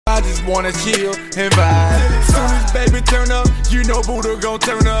I just wanna chill and vibe. Soon as baby turn up, you know Buddha gon'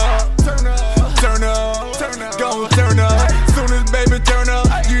 turn up. Turn up, turn up, turn up, gon' turn up. Soon as baby turn up,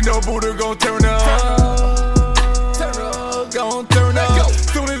 you know Buddha gon' turn up. Turn up, gon' turn up.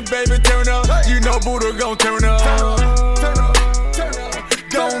 Soon as baby turn up, you know Buddha gon' turn up. Turn up, turn up,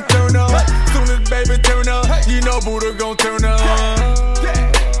 gon' turn up. Soon as baby turn up, you know Buddha gon' turn up.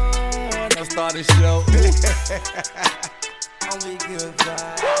 Now start the show. Only good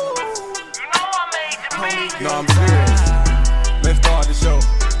vibes. No, I'm serious. Let's start the show.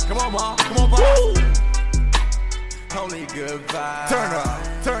 Come on, Mom. Come on, Mom. Only good vibes. Turn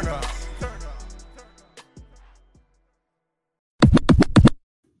up. Turn up.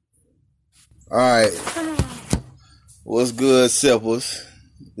 All right. What's good, Sippers?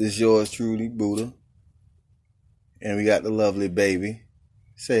 This yours truly, Buddha. And we got the lovely baby.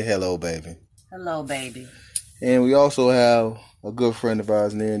 Say hello, baby. Hello, baby. And we also have a good friend of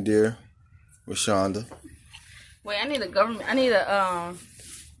ours near and dear, Rashonda. Wait, I need a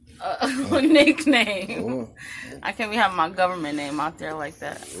nickname. Well, I can't be having my government name out there like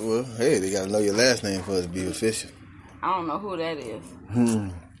that. well, hey, they gotta know your last name for it to be official. I don't know who that is.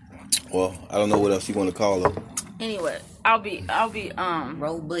 Well, I don't know what else you want to call her. Anyway, I'll be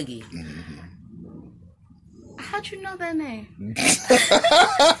Roll Boogie. How'd you know that name?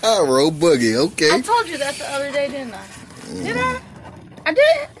 Road Boogie, okay. I told you that the other day, didn't I? Did I? I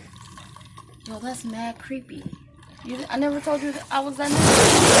did. Yo, that's mad creepy. I never told you that I was that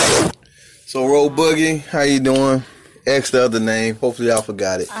name. So, Road Boogie, how you doing? X the other name. Hopefully, I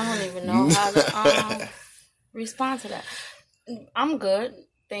forgot it. I don't even know how to respond to that. I'm good,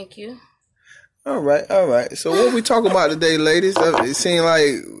 thank you. All right. So, what we talking about today, ladies? It seemed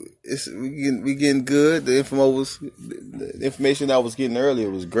like we getting good. The information I was getting earlier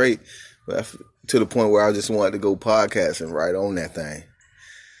was great, but to the point where I just wanted to go podcasting right on that thing.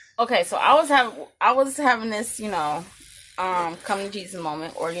 Okay, so I was having this, come to Jesus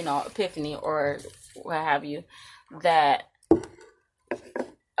moment, or epiphany, or what have you, that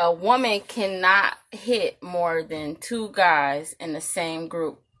a woman cannot hit more than 2 guys in the same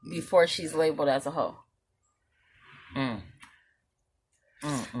group before she's labeled as a hoe.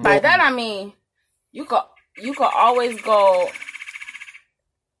 By that I mean you could always go.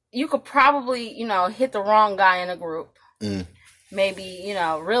 You could probably hit the wrong guy in a group. Maybe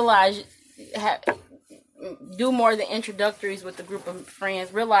realize do more than introductories with the group of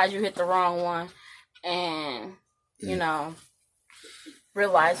friends. Realize you hit the wrong one, and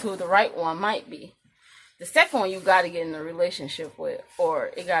realize who the right one might be. The second one you got to get in a relationship with,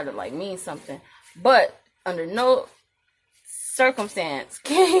 or it got to mean something. But under no circumstance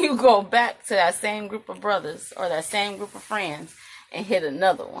can you go back to that same group of brothers or that same group of friends and hit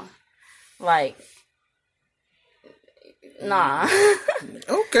another one. Nah.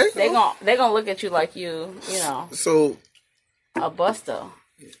 Okay. They gonna look at you like you So a buster.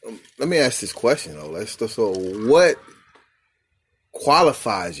 let me ask this question though. So what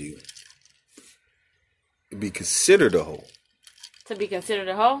qualifies you to be considered a hoe? To be considered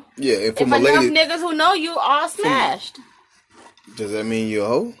a hoe? Yeah, and if from a enough lady, niggas who know you all smashed. does that mean you're a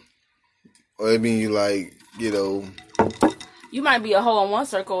hoe? Or it mean you You might be a hoe in one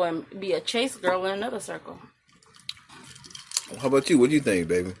circle and be a chase girl in another circle. How about you? What do you think,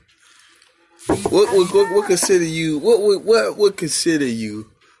 baby? What consider you? What would consider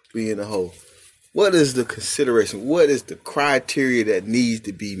you being a hoe? What is the consideration? What is the criteria that needs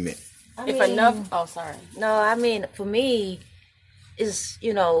to be met? For me, it's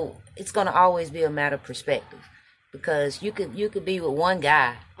it's gonna always be a matter of perspective, because you could be with one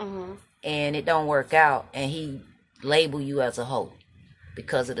guy and it don't work out, and he label you as a hoe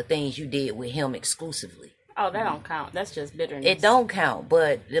because of the things you did with him exclusively. Oh, that don't count. That's just bitterness. It don't count,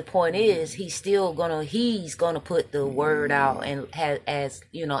 but the point is, he's gonna put the word out and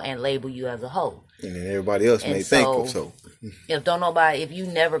and label you as a hoe. And then everybody else may think so. If you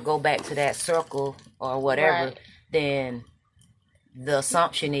never go back to that circle or whatever, right, then the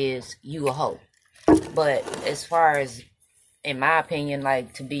assumption is you a hoe. But as far as, in my opinion,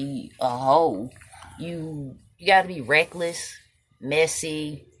 to be a hoe, you got to be reckless,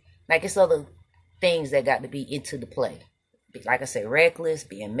 messy. It's other things that got to be into the play. Like I said, reckless,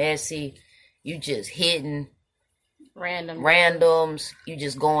 being messy. You just hitting randoms. You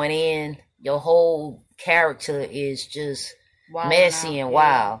just going in. Your whole character is just messy and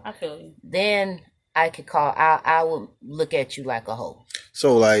wild. I feel you. Then I would look at you like a hoe.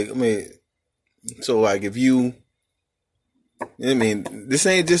 So if you, this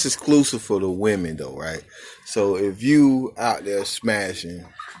ain't just exclusive for the women though, right? So if you out there smashing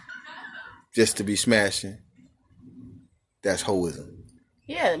just to be smashing, that's hoism.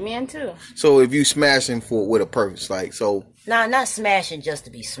 Yeah, men too. So if you smashing with a purpose, like Nah, not smashing just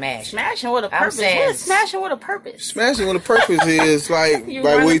to be smashing. Smashing with a I'm purpose. saying- What is smashing with a purpose? smashing with a purpose is like You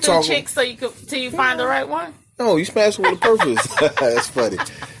like running we through talking. chicks till you find the right one. No, you smashing with a purpose. That's funny,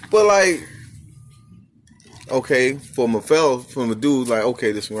 but like. Okay, from a dude, like,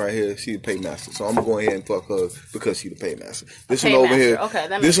 okay, this one right here, she the paymaster, so I'm gonna go ahead and fuck her because she the paymaster. This one over Paymaster, here, okay,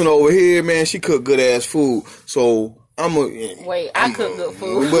 that this makes one over here, man, she cook good ass food, so I'm a Wait, I cook good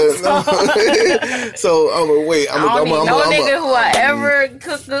food. But, so I'm gonna wait. I don't need no nigga who I ever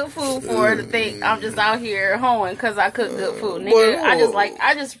cook good food for to think I'm just out here hoeing because I cook good food. Nigga,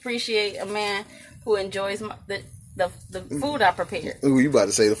 I just appreciate a man who enjoys the food I prepare. Ooh, you about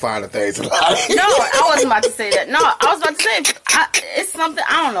to say the finer things a lot. No, I wasn't about to say that. No, I was about to say it's something,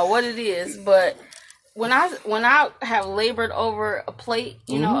 I don't know what it is, but when I have labored over a plate,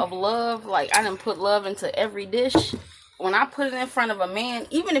 you know, of love, like I done put love into every dish. When I put it in front of a man,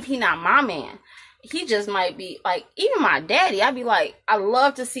 even if he not my man, he just might be like, even my daddy, I'd be like, I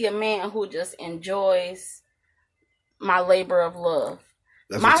love to see a man who just enjoys my labor of love.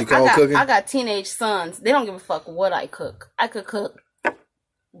 That's what you call cooking? I got teenage sons. They don't give a fuck what I cook. I could cook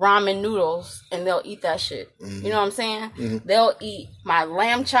ramen noodles and they'll eat that shit. You know what I'm saying? Mm-hmm. They'll eat my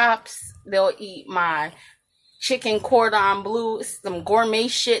lamb chops. They'll eat my chicken cordon bleu, some gourmet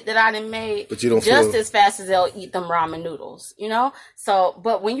shit that I done made. But you don't just as fast as they'll eat them ramen noodles, you know? So,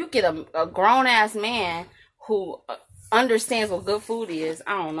 but when you get a grown ass man who understands what good food is,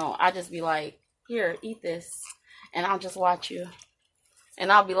 I don't know. I just be like, here, eat this. And I'll just watch you.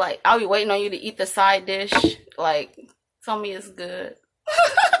 And I'll be waiting on you to eat the side dish. Like, tell me it's good.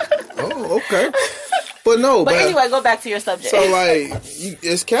 Oh, okay. But no, but anyway, go back to your subject. So, like,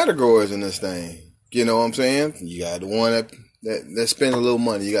 it's categories in this thing. You know what I'm saying? You got the one that spend a little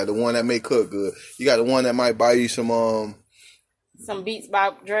money. You got the one that may cook good. You got the one that might buy you some Beats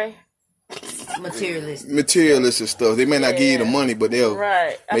by Dre. Materialistic stuff. They may not give you the money, but they'll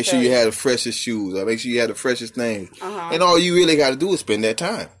make sure you have the freshest shoes or make sure you have the freshest things. And all you really got to do is spend that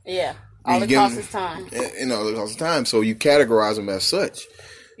time. Yeah. All it costs is time. You know, it costs time. So you categorize them as such.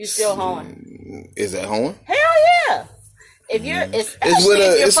 You still hoeing. Is that hoeing? Hell yeah. If you're, especially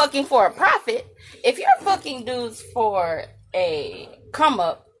if you're fucking for a profit, if you're fucking dudes for a come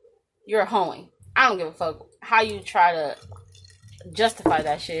up, you're hoeing. I don't give a fuck how you try to justify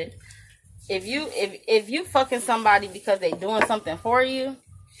that shit. If you fucking somebody because they doing something for you,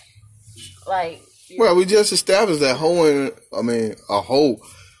 like. Well, we just established that hoeing. I mean, a hoe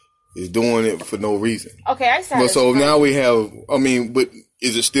is doing it for no reason. Okay, I said. But so now we have. I mean, but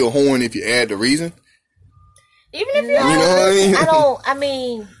is it still hoeing if you add the reason? Even if you know what I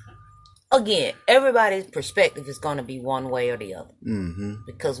mean, again, everybody's perspective is going to be one way or the other. Mm-hmm.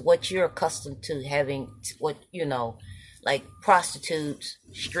 Because what you're accustomed to having, like prostitutes,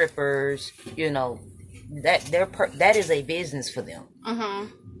 strippers, that is a business for them. Mm-hmm.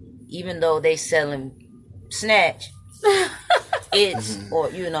 Even though they selling snatch, it's or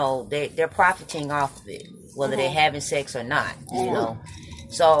they're profiting off of it, whether they're having sex or not. You know,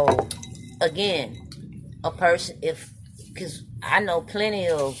 so again. A person, because I know plenty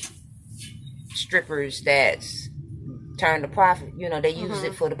of strippers that's turned a profit. They use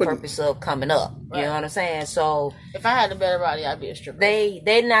it for the purpose of coming up. You know what I'm saying? So if I had a better body, I'd be a stripper.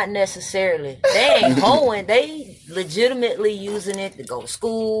 They not necessarily. They ain't hoeing. They legitimately using it to go to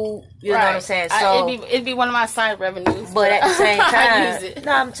school. You know what I'm saying? So it'd be one of my side revenues. But at the same time, I'd use it.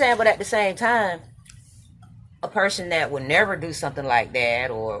 No, I'm saying. But at the same time. A person that would never do something like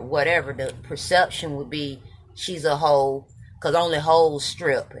that or whatever, the perception would be she's a hoe because only hoes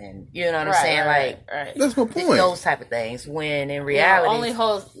strip, and you know what I'm saying? Right. That's my point. Those type of things. When in reality, only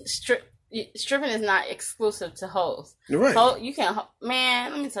hoes stripping is not exclusive to hoes. Right. So you can't.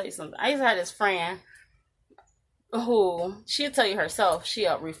 Man, let me tell you something. I used to have this friend who she'll tell you herself she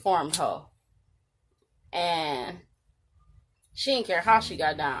a reformed hoe, and she didn't care how she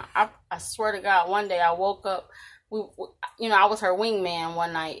got down. I swear to God, one day I woke up. I was her wingman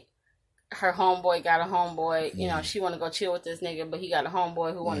one night. Her homeboy got a homeboy. She want to go chill with this nigga, but he got a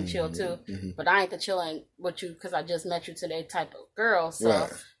homeboy who want to chill too. Mm-hmm. But I ain't the chilling with you because I just met you today type of girl. So,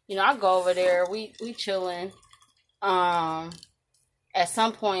 I go over there. We chilling. At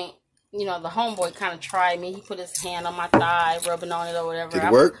some point, the homeboy kind of tried me. He put his hand on my thigh, rubbing on it or whatever. Did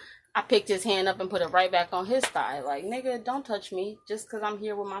it work? I picked his hand up and put it right back on his thigh. Like, nigga, don't touch me. Just because I'm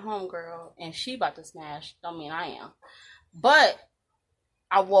here with my homegirl and she about to smash, don't mean I am. But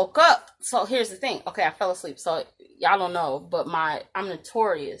I woke up. So here's the thing. Okay, I fell asleep. So y'all don't know, but I'm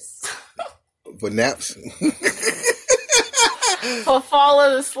notorious. For naps? For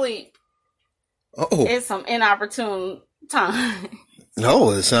falling asleep. Oh. It's some inopportune time.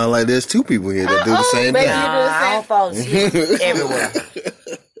 No, it sounds like there's two people here that do the same baby, thing. you do the I don't same. fall asleep everywhere.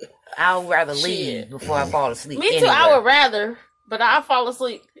 I would rather Shit. leave before I fall asleep. Me too. anywhere. I would rather, but I fall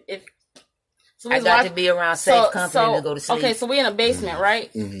asleep if. So we I was got watch- to be around safe company to go to sleep. Okay, so we in a basement,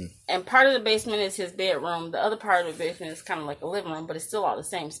 right? Mm-hmm. And part of the basement is his bedroom. The other part of the basement is kind of like a living room, but it's still all the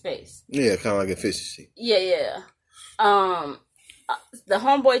same space. Yeah, kind of like efficiency. Yeah. The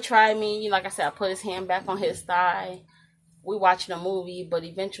homeboy tried me. Like I said, I put his hand back on his thigh. We watching a movie, but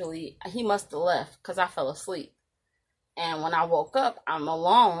eventually he must have left because I fell asleep. And when I woke up, I'm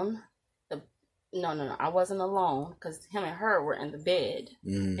alone. No, I wasn't alone because him and her were in the bed,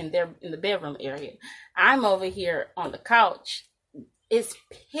 in the bedroom area. I'm over here on the couch. It's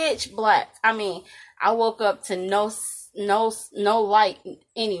pitch black. I mean, I woke up to no light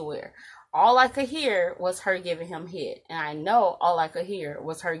anywhere. All I could hear was her giving him head, and I know all I could hear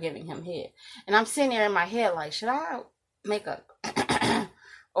was her giving him head. And I'm sitting there in my head like, should I make a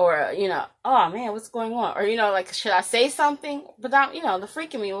or, oh man, what's going on? Or, like, should I say something? But, the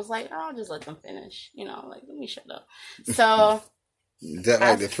freak in me was like, oh, I'll just let them finish. Like, let me shut up. So. Is that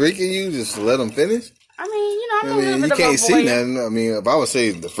like the freak in you? Just let them finish? I'm a little you bit can't of a see voyeur. nothing. I mean, if I would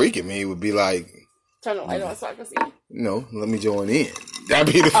say the freak in me, it would be like, Turn the light on so I can see. let me join in.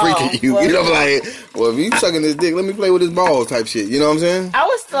 That'd be the freak in you. well, Like, well, if you sucking this dick, let me play with his balls type shit. You know what I'm saying? I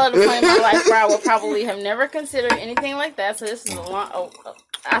was still at a point in my life where I would probably have never considered anything like that. So this is a long.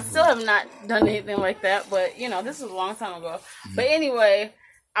 I still have not done anything like that, but this is a long time ago. But anyway,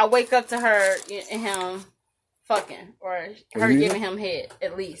 I wake up to her and him fucking, or her giving him head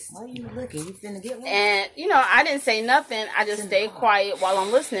at least. Why are you looking? You finna get one? And I didn't say nothing. I just stayed quiet while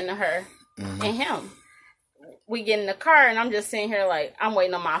I'm listening to her and him. We get in the car and I'm just sitting here like, I'm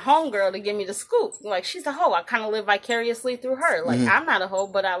waiting on my homegirl to give me the scoop. Like, she's a hoe. I kind of live vicariously through her. Like, I'm not a hoe,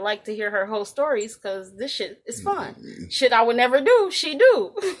 but I like to hear her whole stories because this shit is fun. Shit I would never do, she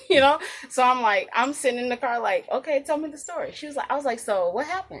do. So I'm like, I'm sitting in the car like, okay, tell me the story. I was like, so what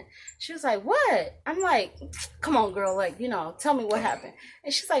happened? She was like, what? I'm like, come on, girl. Like, tell me what happened.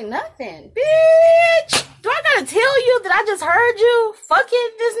 And she's like, nothing. Bitch, do I gotta tell you that I just heard you fucking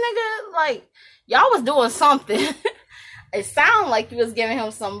this nigga? Like, y'all was doing something. It sounded like you was giving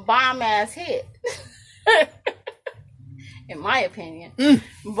him some bomb ass hit. In my opinion.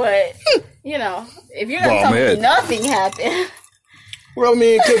 But, if you're gonna tell me nothing happened. Well, I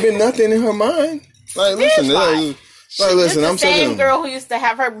mean, it could have been nothing in her mind. Like, listen, listen, I'm the same saying. girl who used to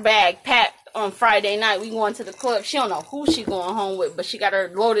have her bag packed on Friday night. We going to the club. She don't know who she going home with, but she got her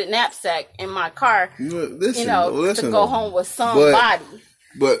loaded knapsack in my car. Listen, to go home with somebody.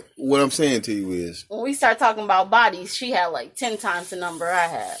 But what I'm saying to you is, when we start talking about bodies, she had like 10 times the number I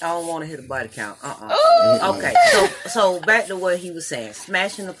had. I don't want to hit a body count. Ooh. Okay, so back to what he was saying.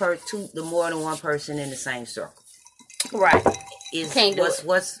 Smashing the more than one person in the same circle. Right. Can't do it.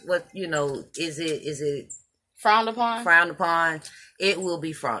 Is it frowned upon? Frowned upon. It will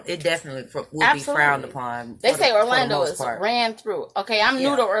be frowned. It definitely will be frowned upon. They say Orlando is ran through. Okay, I'm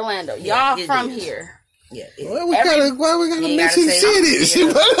new to Orlando. Y'all from here. Yeah. Why we gotta mention cities?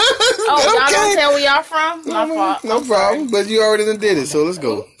 Y'all don't tell where y'all from? My fault. No problem. But you already done did it, so let's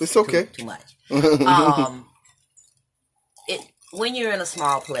go. It's okay. Too much. When you're in a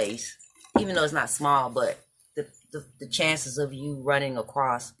small place, even though it's not small, but the chances of you running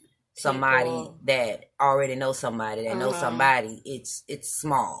across somebody that already knows somebody that knows somebody, it's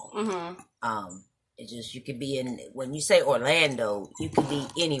small. It's just, you could be when you say Orlando, you could be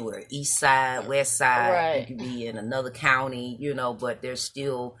anywhere, east side, west side, right. You could be in another county, but there's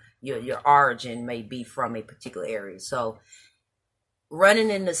still your origin may be from a particular area. So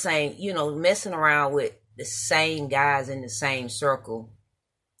running in the same, messing around with the same guys in the same circle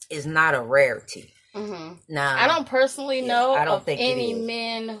is not a rarity. Now, I don't personally know of think any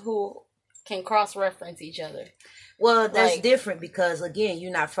men who can cross-reference each other. Well, that's different because, again,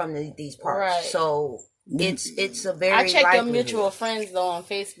 you're not from these parts. Right. So it's a very. I checked your mutual friends though on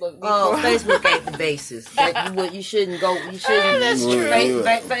Facebook. Oh, Facebook ain't the basis. You shouldn't go. You shouldn't. That's true.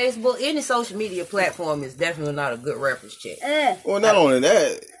 Facebook, any social media platform is definitely not a good reference check. Well, not only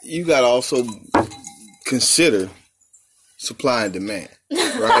that, you got to also consider supply and demand,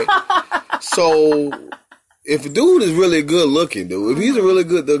 right? So, if a dude is really good looking, dude, if he's a really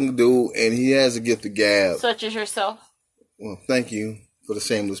good looking dude and he has a gift of gab, such as yourself. Well, thank you for the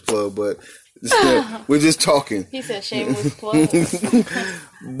shameless plug, but We're just talking. He said shameless plug.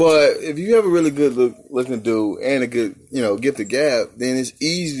 But if you have a really good looking dude and a good, get the gap, then it's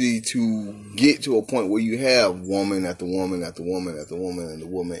easy to get to a point where you have woman after woman after woman after woman and the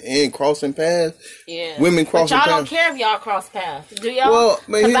woman and crossing paths. Yeah. Women crossing paths. But y'all paths. don't care if y'all cross paths, do y'all? Well,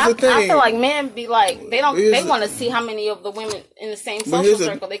 man, here's the thing. I feel like men be like, they want to see how many of the women in the same social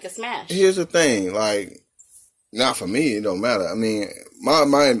circle they can smash. Here's the thing, like, not for me, it don't matter. I mean,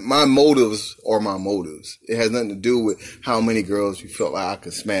 my motives are my motives. It has nothing to do with how many girls you felt like I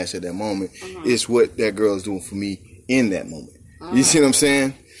could smash at that moment. Mm-hmm. It's what that girl is doing for me in that moment. Mm-hmm. You see what I'm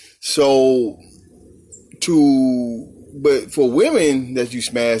saying? So, but for women that you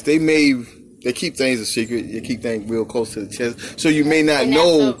smash, they keep things a secret. They keep things real close to the chest. So you may not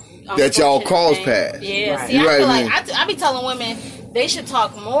know that y'all cross paths. Yeah, right. See, I feel like I be telling women they should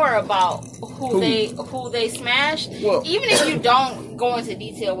talk more about who they smash. Well, even if you don't go into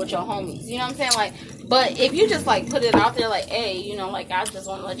detail with your homies, you know what I'm saying? Like, but if you just like put it out there, like, hey, like I just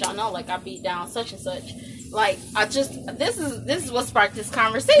want to let y'all know, like I beat down such and such. Like this is what sparked this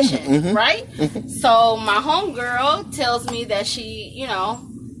conversation, mm-hmm. right? Mm-hmm. So my homegirl tells me that she,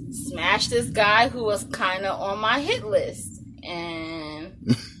 smashed this guy who was kind of on my hit list, and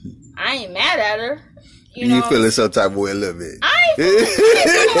I ain't mad at her. You feeling some type of way a little bit. I ain't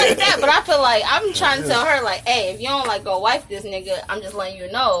feeling like that, but I feel like I'm trying to tell her, like, hey, if you don't like go wife this nigga, I'm just letting you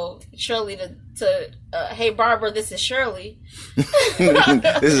know, Shirley hey Barbara, this is Shirley.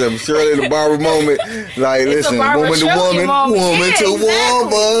 This is a Shirley the Barbara moment. Like, it's listen, woman to woman, woman to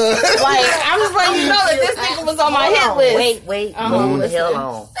woman. Like, I'm just letting you know that this nigga was on my hit list. Wait, hold the hell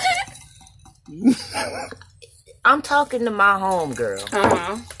on. I'm talking to my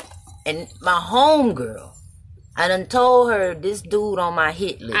homegirl. And my homegirl, I done told her this dude on my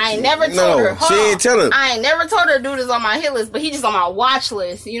hit list. I ain't never told her. She ain't telling. I ain't never told her dude is on my hit list, but he just on my watch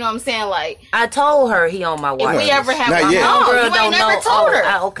list. You know what I'm saying? Like, I told her he on my watch list. If we ever have my homegirl, you ain't never told her.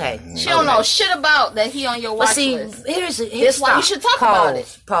 Okay. She don't know shit about that he on your watch list. Here's why you should talk about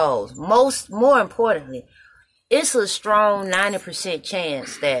it. Pause. More importantly, it's a strong 90%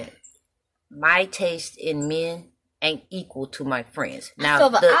 chance that my taste in men ain't equal to my friends. Now, I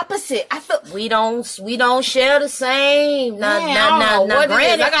feel the opposite. We don't share the same. Now,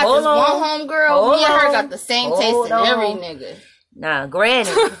 granted, I got this one homegirl. Me and her got the same taste in every nigga. Now,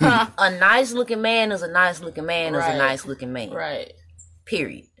 granted, a nice looking man is a nice looking man is a nice looking man. Right.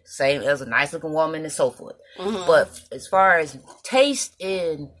 Period. Same as a nice looking woman and so forth. Mm-hmm. But as far as taste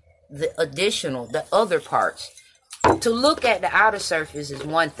in the other parts, to look at the outer surface is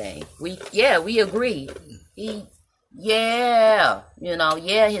one thing. We agree. His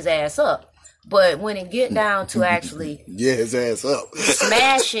ass up. But when it get down to actually his ass up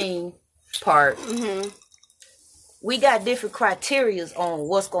smashing part, mm-hmm. we got different criterias on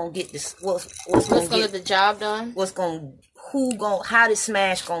what's gonna get this, what's gonna get the job done. How this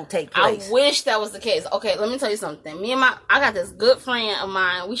smash gonna take place. I wish that was the case. Okay, let me tell you something. I got this good friend of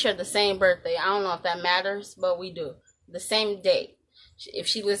mine. We share the same birthday. I don't know if that matters, but we do. The same date. If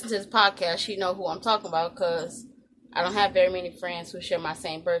she listens to this podcast, she know who I'm talking about, because I don't have very many friends who share my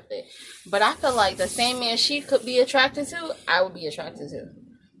same birthday. But I feel like the same man she could be attracted to, I would be attracted to.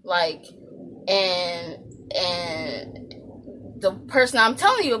 Like, and the person I'm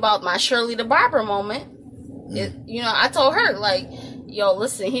telling you about, my Shirley the Barber moment, I told her, like, yo,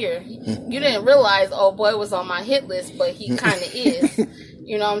 listen here. You didn't realize old boy was on my hit list, but he kind of is.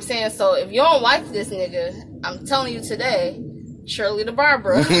 You know what I'm saying? So if you don't like this nigga, I'm telling you today, Shirley the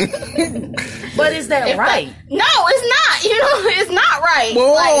Barber. But is that right? No, it's not. It's not right.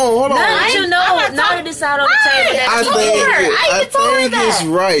 Well, hold on. Now to decide on the table. I think it's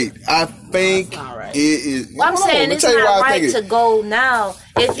right. I think it is. Well, I'm saying it's not right to go now.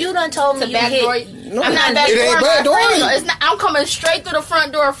 If you done told me I'm not backdooring. I'm coming straight through the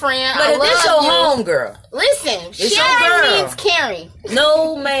front door, friend. But if it's your homegirl, listen, sharing means caring.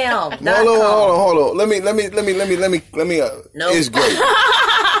 No, ma'am. Hold on. Let me. No. It's great.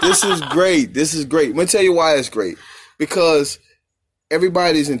 This is great. Let me tell you why it's great. Because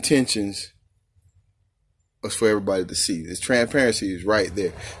everybody's intentions was for everybody to see. This transparency is right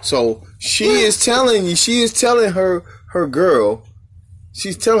there. So she is telling her girl.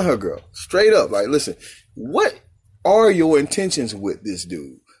 She's telling her girl straight up, like, listen, what are your intentions with this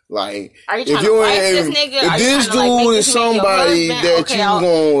dude? Like, if this nigga, if this dude is somebody that you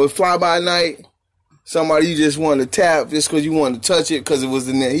gonna fly by night, somebody you just want to tap just because you want to touch it because it was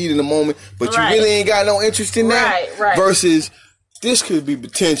in the heat of the moment, but you really ain't got no interest in that. Right. Versus this could be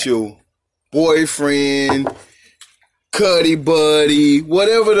potential boyfriend, Cuddy buddy,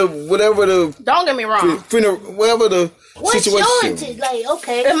 whatever the Don't get me wrong. whatever the What's your situation. intention? Like,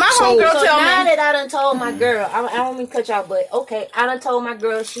 okay. If my homegirl so tell now me that I done told my girl, I don't mean cut y'all, but okay, I done told my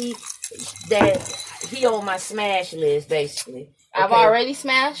girl that he on my smash list, basically. I've Okay. already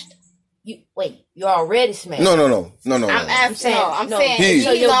smashed. You already smashed. No. I'm asking. I'm saying He-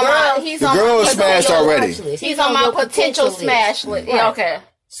 he's your on my. girl- He's The on girl my is smashed potential- already. He's on my your potential list. smash list. Right. Yeah, okay.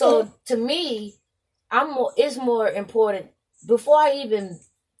 So to me, it's more important before I even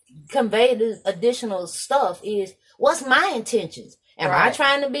convey the additional stuff is what's my intentions. Am I Right.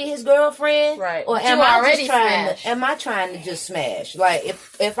 trying to be his girlfriend? Right. Or But am you I already just trying smashed. to am I trying to just smash? Like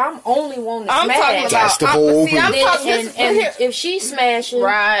if I'm only wanting to I'm smash, talking about. That's the whole See, I'm thing. talking. and Here, if she's smashing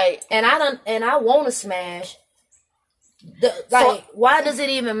right. and I want to smash, why does it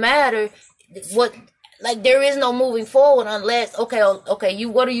even matter what? Like there is no moving forward unless okay,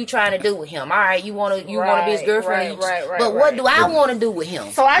 what are you trying to do with him? All right, you want to be his girlfriend, right, but what do I want to do with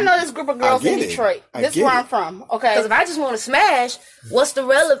him? So I know this group of girls in get it. Detroit. I This is get where it. I'm from. Okay. Because if I just want to smash, what's the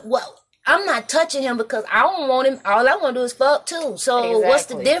relevant? Well, I'm not touching him because I don't want him. All I want to do is fuck too. So what's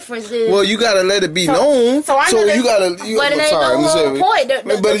the Exactly. difference? Is Well, you gotta let it be known. so I know that- you gotta. But it ain't no whole point.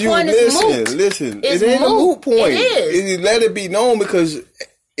 The point is moot. Listen. It's It ain't a moot. moot point. It is. You let it be known because,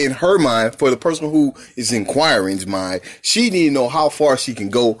 in her mind, for the person who is inquiring's mind, she need to know how far she can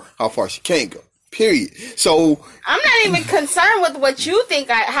go, how far she can't go. Period. So I'm not even concerned with what you think.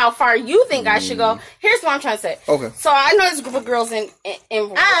 How far you think I should go. Here's what I'm trying to say. Okay. So I know this group of girls in the city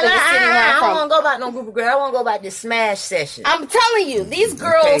where I I'm don't want from. to go about no group of girls. I want to go about this smash session. I'm telling you, these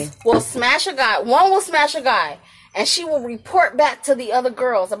girls Okay. will smash a guy. One will smash a guy, and she will report back to the other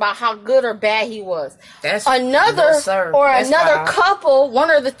girls about how good or bad he was. That's Another no, sir. or That's another foul. couple, one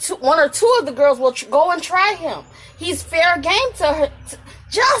or two of the girls will go and try him. He's fair game to her,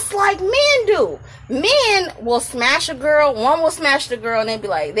 just like men do. Men will smash a girl. One will smash the girl, and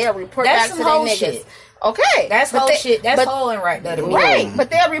they'll report That's back some to their whole niggas. shit. Okay, That's but whole they- shit. That's but- hoeing right there to me. Right, but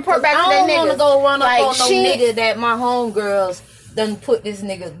they'll report back to I their don't niggas. want to go run up Like, on no she- nigga that my homegirls done put this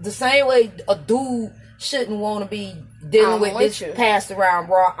nigga the same way a dude shouldn't want to be dealing I'm with with this you. passed around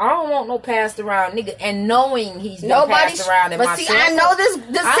bro. I don't want no passed around nigga and knowing he's been Nobody. passed around in But my see, circle. I know the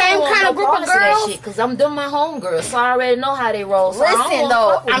I same don't want kind no of group of parts that girls. shit because I'm doing my homegirls, so I already know how they roll. So I don't Listen wanna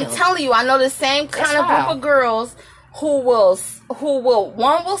though, fuck with I'm them. telling you, I know the same kind of foul. group of girls who will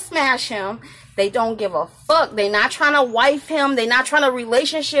one will smash him. They don't give a fuck. They not trying to wife him. They not trying to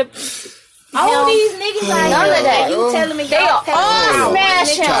relationship. All him. these niggas like None of that. You telling me They y'all are passing all around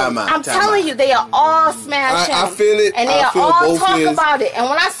smash niggas? Time him. out, I'm time telling out. you, they are all smash him. I feel it. And they I are feel all both talk ends. about it. And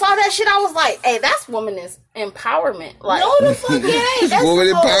when I saw that shit, I was like, hey, that's womanist empowerment. Like, No, the fuck it ain't. That's woman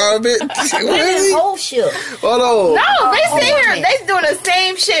some whole- empowerment. women Really? whole shit. Hold on. no, they sit here, man. they doing the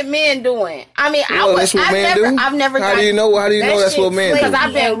same shit men doing. I mean, Well, that's what men do. I've never How done. do you know? How do you That know that's shit what men do? Because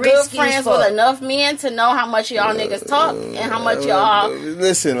I've been And good risky as friends fuck. with enough men to know how much y'all niggas talk and how much y'all.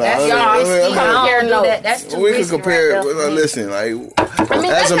 Listen, That's y'all I risky. mean, Compare I don't do notes. that. That's too we can risky compare. right there for me. Listen, like I mean,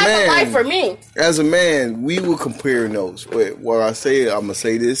 that's as a not the life man, for me. as a man, we will compare notes. But what I say, I'm gonna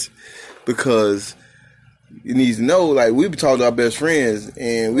say this because you need to know. Like we be talking to our best friends,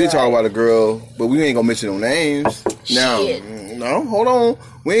 and we talk about a girl, but we ain't gonna mention no names. Now, Shit. no, hold on,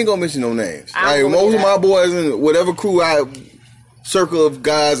 we ain't gonna mention no names. I Like don't most believe of my boys and whatever crew circle of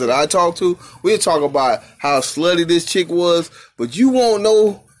guys that I talk to, we talk about how slutty this chick was, but you won't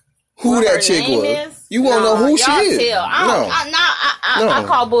know who What that her chick name was. is? You won't know who she y'all is. Tell. I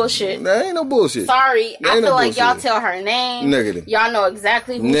call bullshit. That ain't no bullshit. Sorry, That I ain't feel no like y'all bullshit. tell her name. Negative. Y'all know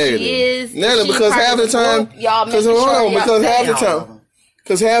exactly who Negative. she is. Negative, She because part half of the time, group, y'all because making hold sure on, y'all because half the say time,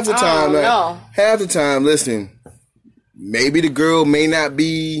 because half the time, like, know. half the time, listen, maybe the girl may not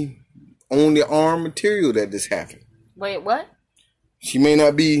be on the arm material that this happened. Wait, what? She may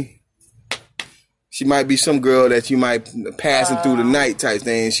not be. She might be some girl that you might passing through the night type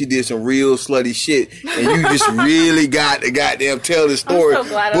thing. She did some real slutty shit, and you just really got to goddamn tell the story. I'm so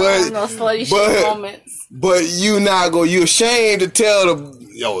glad I don't have no slutty shit moments. But you ashamed to tell them,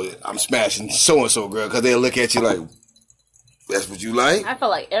 yo, I'm smashing so and so girl, because they'll look at you like, that's what you like. I feel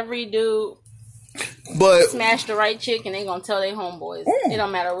like every dude But smash the right chick and they gonna tell their homeboys. It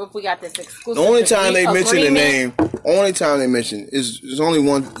don't matter if we got this exclusive. the only time they mention the agreement. name, only time they mention is only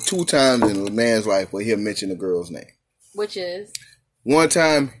 2 times in a man's life where he'll mention the girl's name. Which is One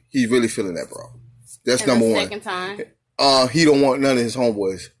time he's really feeling that bro. That's and number the one. second time. He don't want none of his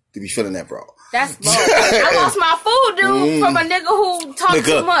homeboys to be feeling that bro. That's both. I lost my food, dude, from a nigga who talked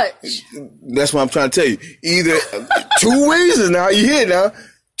Nigga. too much. That's what I'm trying to tell you. Either 2 reasons now. You hear it now?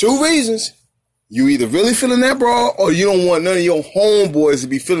 2 reasons. You either really feeling that broad or you don't want none of your homeboys to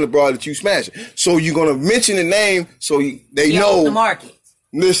be feeling the broad that you smashing. So you're going to mention the name so they know. The market.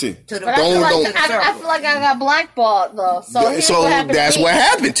 Listen. I feel like I got blackballed though. So that's what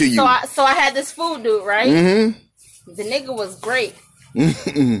happened to you. So I had this food dude, right? Mm-hmm. The nigga was great.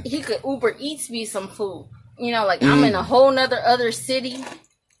 He could Uber Eats me some food. You know, like I'm in a whole other city.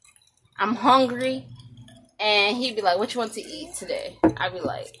 I'm hungry. And he'd be like, what you want to eat today? I'd be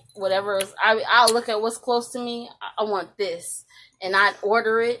like, whatever. I'll look at what's close to me. I want this. And I'd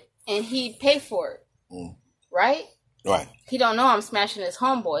order it. And he'd pay for it. Right? Right. He don't know I'm smashing his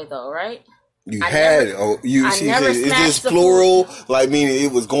homeboy, though, right? You had it. Oh, is this plural? Like, meaning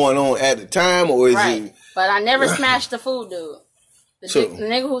it was going on at the time? Or is it... But I never smashed the food, dude. The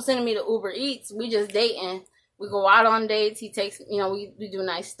nigga who's sending me the Uber Eats, we just dating. We go out on dates. He takes, we do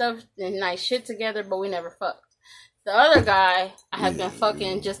nice stuff and nice shit together, but we never fucked. The other guy, I have been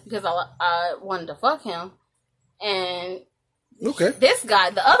fucking just because I wanted to fuck him. And this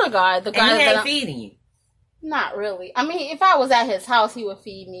guy, the other guy, the guy that ain't feeding you. Not really. I mean, if I was at his house, he would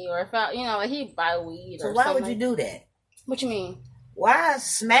feed me, or if I, like he'd buy weed or something. So why would you do that? What you mean? Why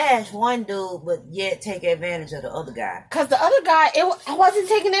smash one dude but yet take advantage of the other guy? Because the other guy, I wasn't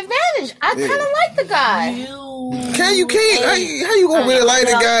taking advantage. I kind of like the guy. You can't. How you gonna really like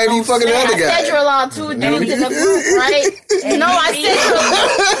the guy if you fucking the other guy? I said you're allowed two dudes in the group, right? I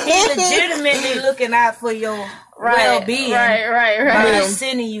said he's legitimately looking out for your well-being. Right. By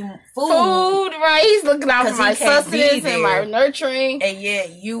sending you food, right? He's looking out for my sustenance and my nurturing. And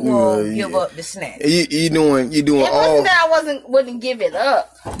yet you will give up the snack. You doing it all. Wasn't that I wouldn't give it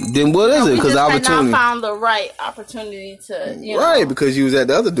up. Then what is it? Because opportunity. I found the right opportunity to, Right, because you was at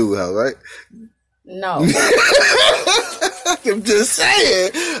the other dude's house, right? No. I'm just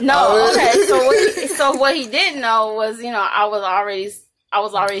saying. No, okay. So what he didn't know was, I was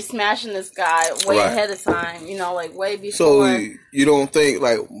already smashing this guy way ahead of time, like way before. So you don't think,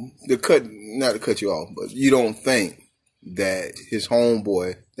 like, not to cut you off, but you don't think that his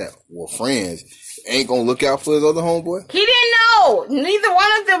homeboy that were friends ain't gonna look out for his other homeboy? He didn't know. Neither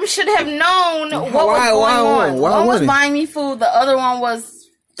one of them should have known what was going on. One was buying me food. The other one was...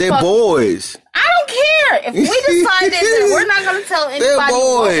 They're boys. I don't care. If we decided that we're not going to tell anybody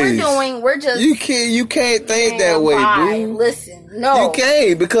what we're doing, we're just... You can't think that way, dude. Listen, no. You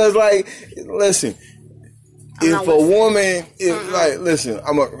can't, because, like, listen... If a woman, listen,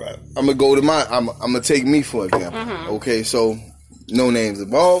 I'm gonna go to I'm gonna take me for example. Okay, so no names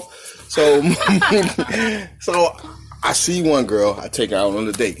involved. So, so I see one girl, I take her out on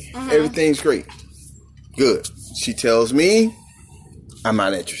a date. Everything's great, good. She tells me, I'm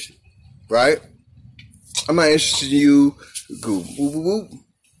not interested, right? I'm not interested in you. Go,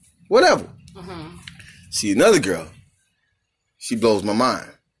 whatever. See another girl, she blows my mind.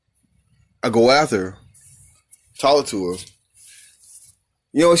 I go after her. Talk to her.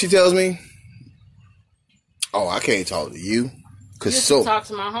 You know what she tells me? Oh, I can't talk to you. Cause talk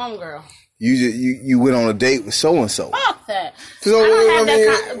to my homegirl. You went on a date with so and so. Fuck that. So,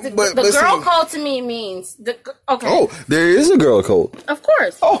 the girl code to me means okay. Oh, there is a girl code. Of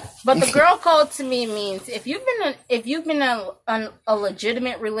course. Oh, but the girl code to me means if you've been in a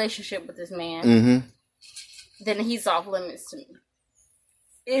legitimate relationship with this man, then he's off limits to me.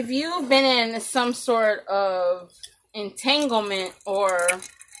 If you've been in some sort of entanglement or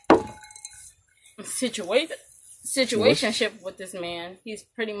situationship with this man, he's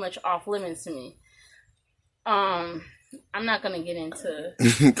pretty much off limits to me. I'm not gonna get into.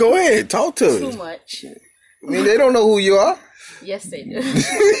 Go ahead, talk to too us. much. I mean, they don't know who you are. Yes, they do.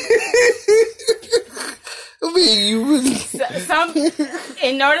 I mean, you really...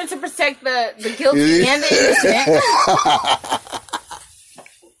 in order to protect the guilty and the innocent.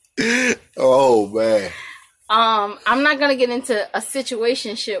 Oh man. I'm not gonna get into a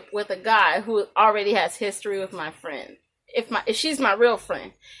situationship with a guy who already has history with my friend. If she's my real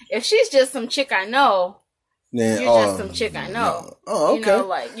friend, if she's just some chick I know, then you're just some chick I know. No. Oh,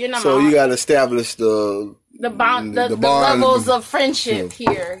 okay. You're not. So you gotta establish the bond, the levels of friendship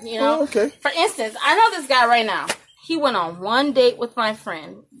here. Oh, okay. For instance, I know this guy right now. He went on one date with my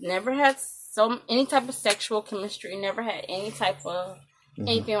friend. Never had any type of sexual chemistry. Never had any type of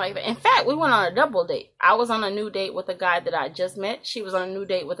anything like that. In fact, we went on a double date. I was on a new date with a guy that I just met. She was on a new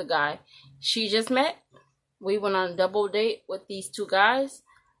date with a guy she just met. We went on a double date with these two guys.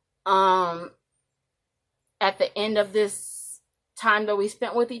 At the end of this time that we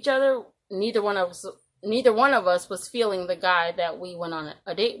spent with each other, neither one of us was feeling the guy that we went on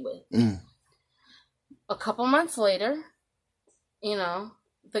a date with. A couple months later,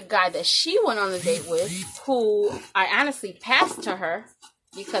 the guy that she went on a date with, who I honestly passed to her,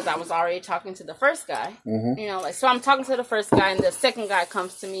 because I was already talking to the first guy. You know, like, so I'm talking to the first guy, and the second guy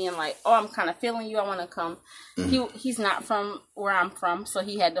comes to me and like, oh, I'm kind of feeling you. I want to come. He's not from where I'm from, so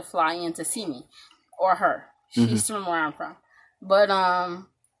he had to fly in to see me, or her. She's from where I'm from, but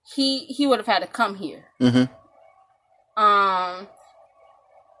he would have had to come here.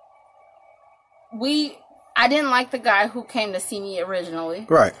 I didn't like the guy who came to see me originally.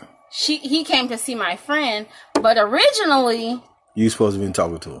 Right. He came to see my friend, but originally You supposed to be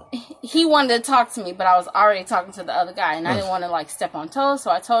talking to him. he wanted to talk to me, but I was already talking to the other guy, and I didn't want to like step on toes,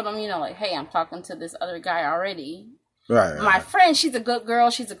 so I told him, you know, like, hey, I'm talking to this other guy already. Right. My friend, she's a good girl,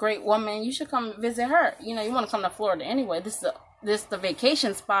 she's a great woman. You should come visit her. You know, you want to come to Florida anyway. This is the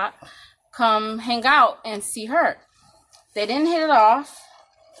vacation spot. Come hang out and see her. They didn't hit it off,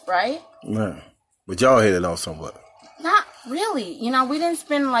 right? Right. But y'all hit it off somewhat. Not really. You know, we didn't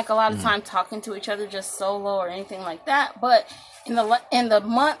spend like a lot of time talking to each other just solo or anything like that. But in the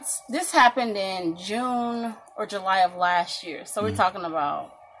months, this happened in June or July of last year. So we're talking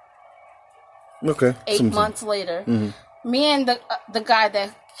about 8 months later. Me and the guy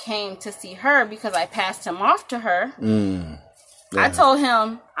that came to see her, because I passed him off to her, I told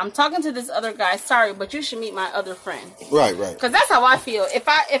him, I'm talking to this other guy. Sorry, but you should meet my other friend. Right. Because that's how I feel. If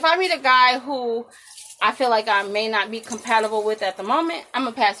I meet a guy who I feel like I may not be compatible with at the moment, I'm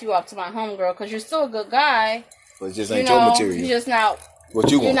going to pass you off to my homegirl, because you're still a good guy. But it just ain't your material. You're just not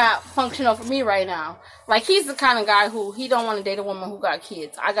what you want. You're not functional for me right now. Like, he's the kind of guy who, he don't want to date a woman who got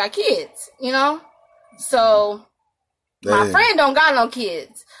kids. I got kids, you know? So, my friend don't got no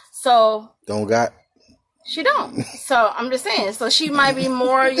kids. So. Don't got? She don't. So, I'm just saying. So, she might be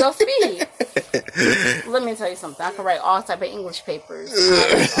more your speed. Let me tell you something. I can write all type of English papers.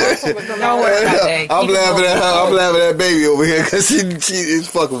 All type of grammar. I'm laughing at her. I'm laughing at baby over here because she is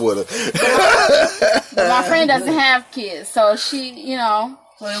fucking with her. But my friend doesn't have kids. So, she, you know,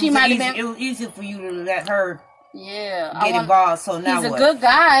 she might have been. It was easy for you to let her get involved. So, now he's what? a good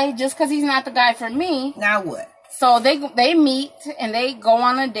guy. Just because he's not the guy for me. Now what? So they meet and they go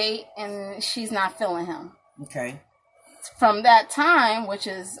on a date, and she's not feeling him. Okay. From that time, which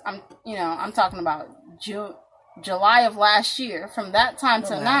is I'm talking about July of last year. From that time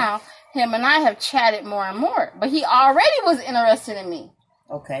till now, him and I have chatted more and more. But he already was interested in me.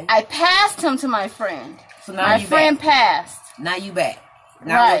 Okay. I passed him to my friend. So now my friend passed. Now you back.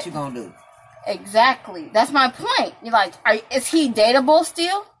 Now what you gonna do? Exactly. That's my point. You're like, is he dateable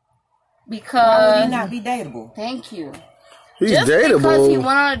still? Because why would he not be dateable? Thank you. He's just dateable. Because he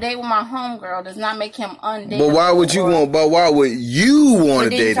went on a date with my homegirl does not make him undateable. But why would you want? But why would you want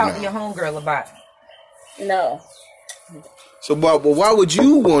to date him? Talk to your homegirl about it. No. So, but why would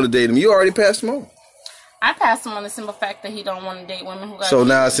you want to date him? You already passed him on. I passed him on the simple fact that he don't want to date women who got so kids.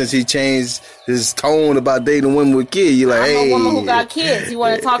 Now, since he changed his tone about dating women with kids, you're like, hey. I'm a woman who got kids. You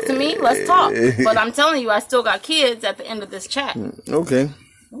want to talk to me? Let's talk. But I'm telling you, I still got kids at the end of this chat. Okay.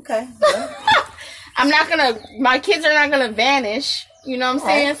 I'm not going to, my kids are not going to vanish. You know what I'm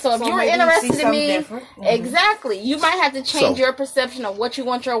saying? So if you were interested in me, exactly, you might have to change your perception of what you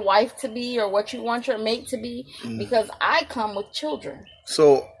want your wife to be or what you want your mate to be, because I come with children.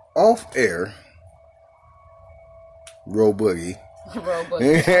 So, off air, Roe Boogie. Roe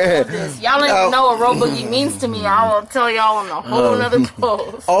Boogie. Y'all don't even know what Roe Boogie means to me. I will tell y'all on a whole nother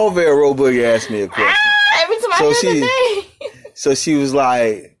post. Off air, Roe Boogie asked me a question. Every time I hear the name. So she was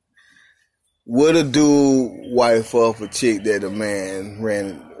like, would a dude wife up a chick that a man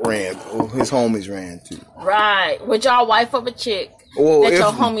ran, or his homies ran to? Right. Would y'all wife up a chick that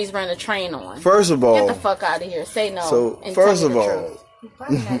your homies ran a train on? First of all, get the fuck out of here. Say no. So, first of all, you're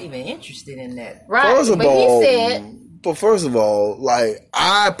probably not even interested in that. Right. First of but all, he said. But first of all, like,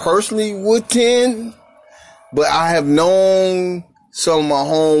 I personally would tend, but I have known some of my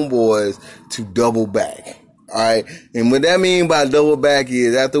homeboys to double back. All right. And what that mean by double back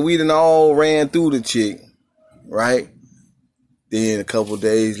is after we done all ran through the chick, right? Then a couple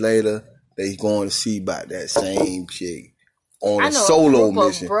days later, they going to see about that same chick on a solo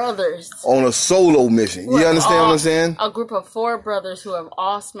mission. Brothers. On a solo mission. You understand what I'm saying? A group of 4 brothers who have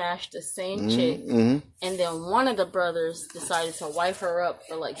all smashed the same chick. And then one of the brothers decided to wife her up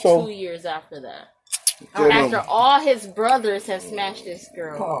for like 2 years after that. After all his brothers have smashed this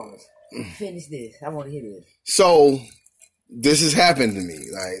girl. Pause. Finish this. I want to hear this. So, this has happened to me.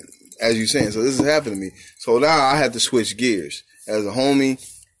 Like, as you're saying. So, this has happened to me. So, now I have to switch gears. As a homie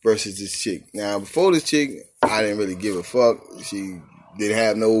versus this chick. Now, before this chick, I didn't really give a fuck. She didn't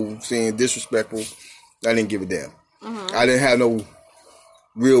have no saying disrespectful. I didn't give a damn. I didn't have no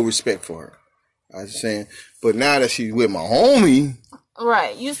real respect for her. I was saying. But now that she's with my homie,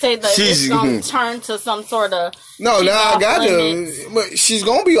 Right. You say that She's- it's going to turn to some sort of... No, she's now I off got limits. to. But she's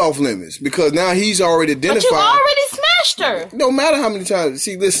gonna be off limits because now he's already But identified. you already smashed her. No matter how many times.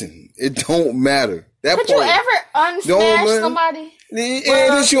 See, listen, it don't matter. That Could part. you ever Don't, unsmash man. somebody? And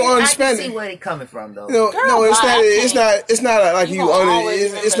Well, that you I can understand see it. where they coming from though. No, Girl, no, it's why? not. I It's can't. not. It's not like You you gonna under. always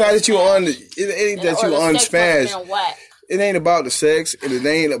It's remember not the that you smash. under. It ain't that Or you the sex must have unsmash. been whack. It ain't about the sex, and it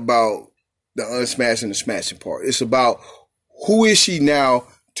ain't about the unsmashing the smashing part. It's about who is she now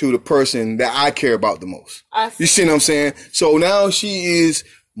to the person that I care about the most. I see. You see what I'm saying? So now she is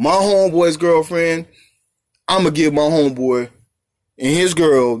my homeboy's girlfriend. I'm gonna give my homeboy and his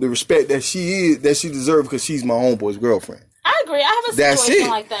girl the respect that she deserves because she's my homeboy's girlfriend. I agree. I have a That's situation it.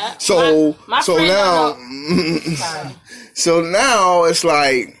 like that. So my so friend now don't know. Sorry. so now it's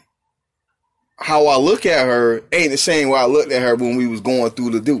like how I look at her ain't the same way I looked at her when we was going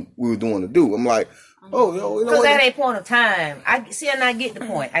through we were doing the do. I'm like, oh, you know Because what? at a point of time, I see, and I get the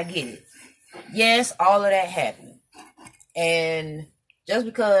point. I get it. Yes, all of that happened, and just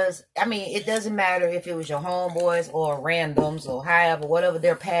because, I mean, it doesn't matter if it was your homeboys or randoms or however, whatever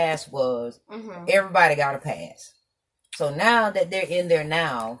their past was. Everybody got a pass. So now that they're in there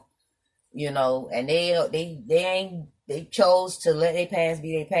now, you know, and they chose to let their past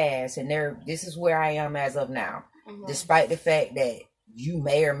be their past, and this is where I am as of now, despite the fact that you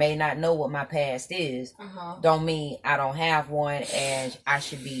may or may not know what my past is, don't mean I don't have one and I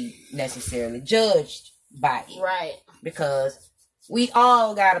should be necessarily judged by it. Right. Because we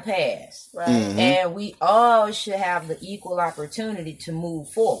all got a past. Right. And we all should have the equal opportunity to move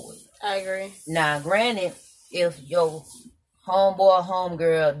forward. I agree. Now, granted, if your homeboy or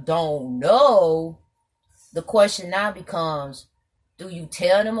homegirl don't know, the question now becomes, do you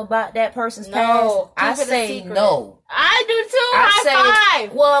tell them about that person's No, past? keep it I a say secret. no. I do too. I High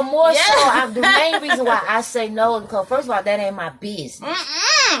five. Well, more Yeah. so, the main reason why I say no is because, first of all, that ain't my business.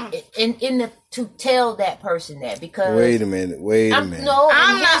 To tell that person that, because Wait a minute. No, I'm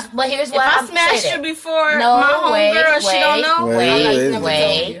and not. But here's If why I I'm smashed saying you that. before No, my homegirl, she don't know. Wait, I'm not wait, never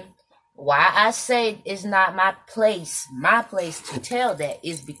wait. told you. Why I say it's not my place to tell that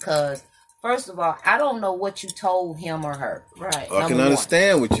is because, first of all, I don't know what you told him or her. Right. I Number can one.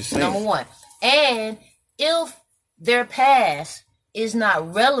 understand what you're saying. Number one. And if their past is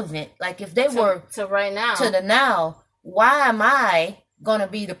not relevant, like if they were To right now. to the now, why am I gonna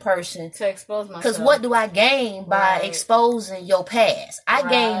be the person? to expose myself. Because what do I gain by Right. exposing your past? I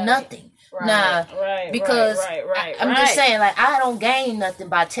gain Right. nothing. Right, Nah, right, because right, I'm just saying, like, I don't gain nothing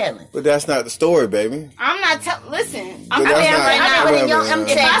by telling. But that's not the story, baby. I'm not listen. But I'm that's saying not- right now. but Wait, y'all- wait, I'm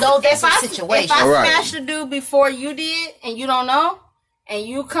wait, saying, wait. though, that's a If situation. I Right. smashed a dude before you did, and you don't know, and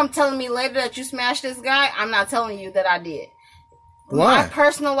you come telling me later that you smashed this guy, I'm not telling you that I did. Why? My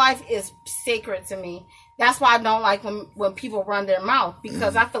personal life is sacred to me. That's why I don't like when people run their mouth,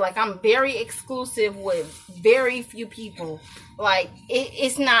 because I feel like I'm very exclusive with very few people. Like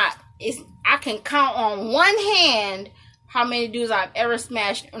it's not. I can count on one hand how many dudes I've ever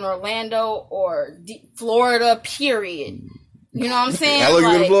smashed in Orlando or Florida. Period. You know what I'm saying? How long you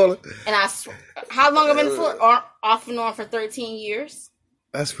been in Florida? And how long I've been in Florida? Off and on for 13 years.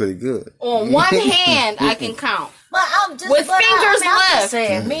 That's pretty good. On one hand, I can count. But I'm just With fingers I'm just left.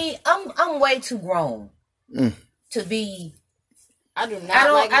 saying, me, I'm way too grown to be. I do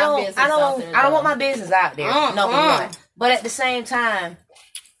not like my business out there. I don't want my business out there. Number Uh-uh. one, but at the same time,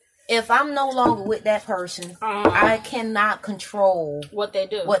 if I'm no longer with that person, I cannot control what they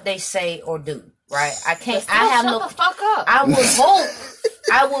do. what they say or do. Right? I can't. But I have shut no. the fuck up.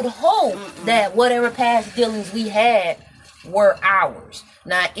 I would hope that whatever past dealings we had were ours.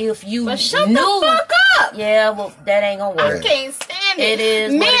 Now, if you But shut knew, the fuck up. yeah, well, that ain't gonna I work. can't stand it. It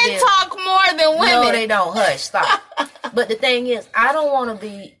is Men what it is. talk more than women. No, they don't. Hush, stop. But the thing is, I don't want to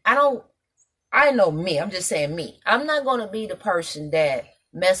be. I know me. I'm just saying me. I'm not gonna be the person that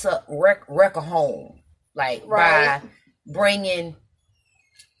mess up wreck a home, like Right. by bringing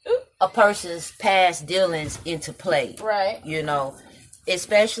a person's past dealings into play. Right. You know,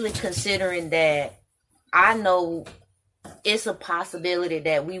 especially considering that I know it's a possibility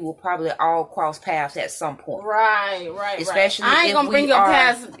that we will probably all cross paths at some point. Right. Especially I ain't if gonna bring we your are,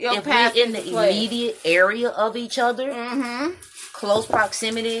 past. Your if past we're in the into play. immediate area of each other, Mm-hmm. close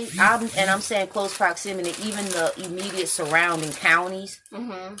proximity. I'm saying close proximity, even the immediate surrounding counties.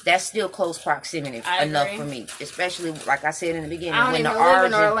 Mm-hmm. That's still close proximity I enough agree. for me. Especially like I said in the beginning, I don't when even the live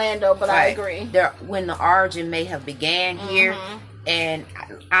in origin, Orlando, but I right, agree. when the origin may have began here. Mm-hmm. And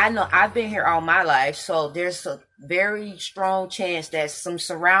I know I've been here all my life, so there's a very strong chance that some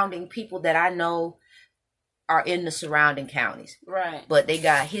surrounding people that I know are in the surrounding counties, Right. but they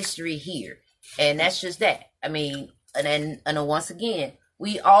got history here, and that's just that. I mean, and once again,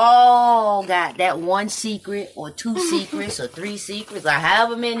 we all got that one secret or two secrets or three secrets or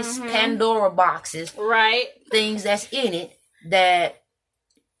however many Pandora boxes, right? Things that's in it that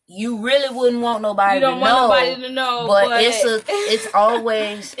you really wouldn't want nobody You don't to want know. nobody to know, But it's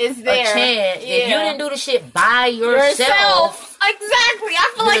always it's there. a chance. Yeah. If you didn't do the shit by yourself. Exactly.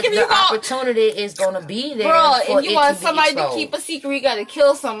 I feel like if you the opportunity is gonna be there. bro, for if you it want to be somebody to exposed. keep a secret, you gotta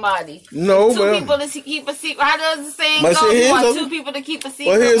kill somebody. No, Two but people to keep a secret. How does the saying But go? see, You here's want the- two people to keep a secret.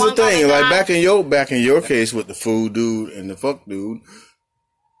 well, here's the one gotta thing. Like die? back in your case with the food dude and the fuck dude,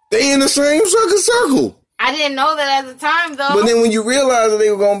 they in the same circle. I didn't know that at the time though. But then when you realize that they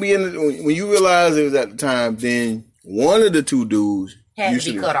were gonna be in the, when you realize it was at the time, then one of the two dudes had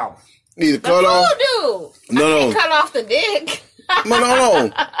to be cut off. Either the cut off. food dude. No, I no. can't cut off the dick.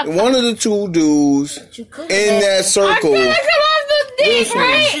 No. One of the two dudes You could in that I circle. can't cut off the dick, Listen.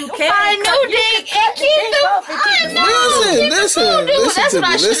 right? You Find can new dick and keep the. I know.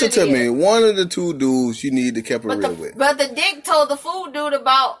 Listen to me. One of the two dudes you need to keep it real with. But the dick told the food dude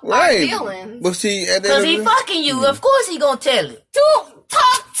about our Right. feelings. But see, at the Because end he of the- fucking you. Of course he gonna tell it.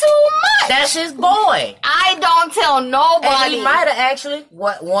 Talk too much. That's his boy. I don't tell And nobody. he might have actually,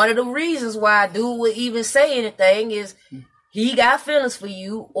 one of the reasons why a dude would even say anything is he got feelings for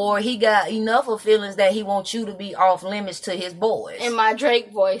you, or he got enough of feelings that he wants you to be off limits to his boys. In my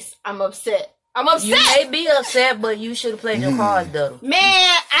Drake voice, I'm upset. I'm upset. You may be upset, but you should have played your cards better.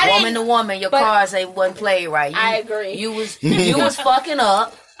 Man, I Woman didn't. to woman, your but- cards wasn't played right. I agree. You was fucking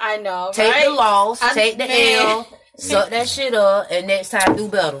up. I know. Take right? the loss, take the Man. L, suck that shit up, and next time do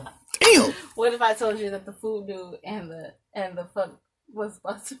better. Damn. What if I told you that the food dude and the fuck was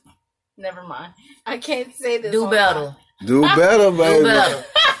supposed to? Never mind. I can't say this. Do on better. Do better, baby. Do better.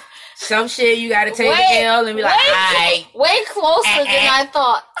 Some shit you gotta take Wait, the L and be like, alright. way closer than I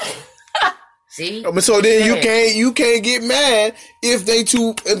thought. See? So then Yeah. you can't get mad if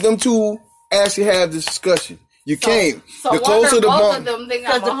them two actually have this discussion. You can't. So The closer the both bump. of them think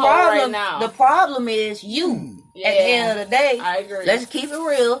Because I'm a hoe right now. the problem is you. At the end of the day, I agree. let's keep it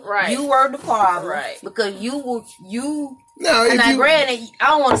real. Right. You were the problem, Right. Because you. Now, And if now, you, granted, I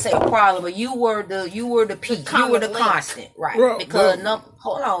don't want to say problem, but you were the peak, you were the common link. constant, right? Bro, Because bro.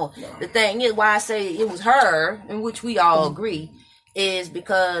 hold on, the thing is why I say it was her, in which we all agree, is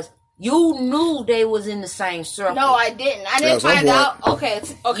because you knew they was in the same circle. No, I didn't. I didn't At some find point. out. Okay.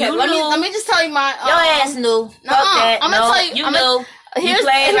 You Let knew. me just tell you my. Your ass knew. Fuck that. I'm gonna No, tell you. You I'm knew. gonna- Here's you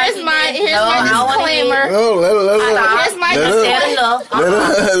played like you my did. No, I don't wanna hear it. disclaimer. no, let her. Here's my let her- disclaimer. Said enough. Let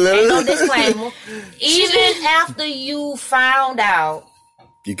her- let Ain't no her- disclaimer. Even after you found out,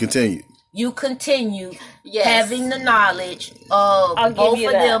 You continue. you continue Yes. having the knowledge of I'll give both you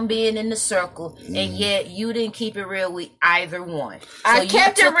of that. them being in the circle, and yet you didn't keep it real with either one. I you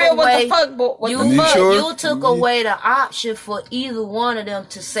kept it took real away- with the fuck boy. You, You sure? you took away the option for either one of them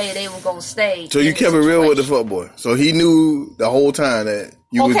to say they were gonna stay. So you in the kept it real with the situation. fuck boy. So he knew the whole time that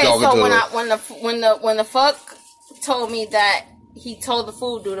you was Okay, talking so to when the fuck told me that he told the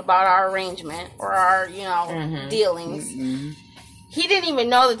food dude about our arrangement or our dealings, he didn't even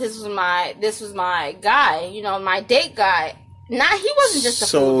know that this was my guy, my date guy. Not he wasn't just a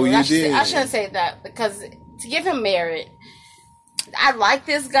So food dude. you I did. shouldn't say that because to give him merit, I like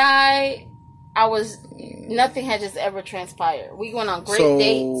this guy. Nothing had just ever transpired. We went on great so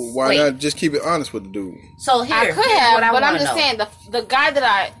dates. why Wait. not just keep it honest with the dude? So here, I could here's have, what I but I'm wanna just know. saying the guy that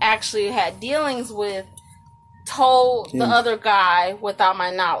I actually had dealings with told the other guy without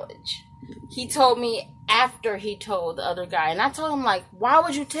my knowledge. He told me after he told the other guy, and I told him like, why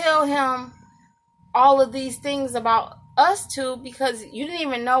would you tell him all of these things about us two? Because you didn't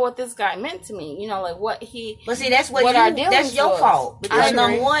even know what this guy meant to me. Like what he. But see, that's what our you. dealings That's your was. fault. I Because agree.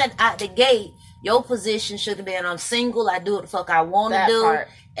 number one, out the gate, your position should have been: I'm single. I do what the fuck I want to That do, part.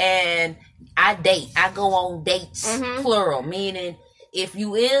 and I date. I go on dates, Mm-hmm. plural, meaning if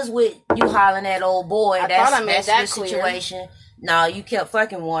you is with you hollering at old boy, I that's thought I made that's that your clear. situation. No, you kept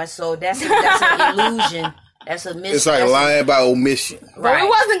fucking one, so that's an illusion. That's a mis- It's like that's a- lying by omission. But we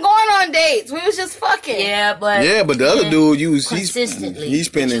wasn't going on dates. We was just fucking. Yeah, but Yeah, but the other dude, he's Consistently. he's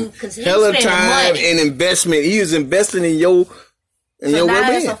spending Because he's hella spending time money. and investment. He was investing in your So your now it's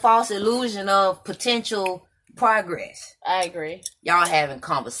well-being. a false illusion of potential progress. I agree. Y'all having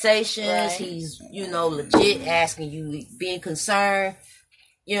conversations. Right. He's, legit asking you, being concerned,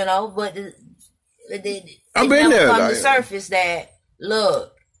 but I've it been never there, come like- to surface that,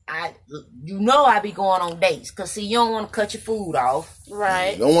 look, I be going on dates. Because, see, you don't want to cut your food off.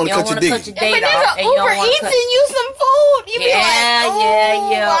 Right. Don't want You to don't cut your want to dick. cut your But date nigga, off. And you Uber don't want Eats to and you some food. You be Yeah,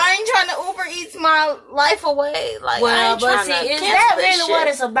 like, yeah. I ain't trying to Uber Eats my life away. Like, I Well, ain't but trying see, to is cancel that this really shit. what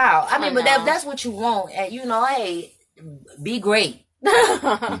it's about? I mean, I but know. that's what you want. And, hey, be great.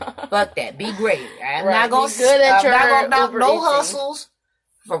 Fuck that. Be great. I'm Right, not gonna be good at your I'm not gonna knock Uber no eating. hustles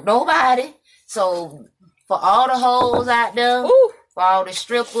from nobody. So for all the hoes out there, Ooh. for all the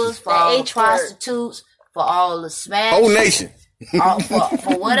strippers, for The all the H word. prostitutes, for all the smash, Whole nation.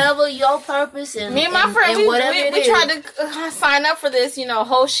 for whatever your purpose and Me and my friend, we it tried is. to sign up for this,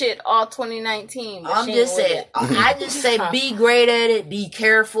 whole shit all 2019. but I'm she just ain't with saying. it. I just say be great at it. Be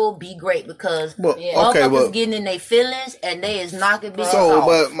careful. Be great because But Yeah. okay, motherfuckers but getting in their feelings and they is knocking bitches so, off.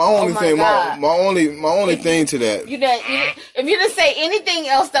 but my only Oh my thing, God. my only thing to that. If you didn't say anything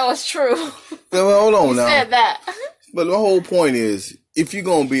else that was true, Well, hold on now. said that. But the whole point is, if you're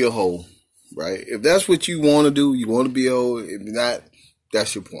gonna be a hoe, right? If that's what you want to do, you want to be a hoe. If not,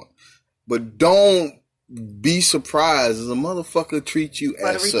 that's your point. But don't be surprised as a motherfucker treat you For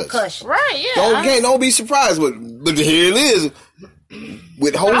the as such. repercussion. Right, yeah. Don't be surprised. But here it is.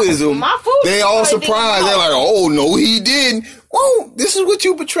 With hoism, my food they all already surprised. They're like, "Oh no, he didn't." Well, this is what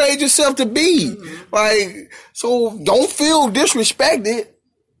you portrayed yourself to be. Like, so don't feel disrespected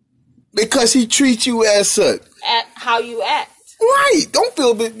because he treats you as such. At how you act. Right. Don't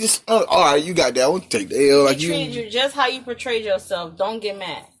feel bit just all right, you got that one. Take the L like He treated you just how you portrayed yourself. Don't get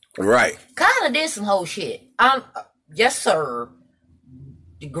mad. Right. Kind of did some whole shit. Yes, sir.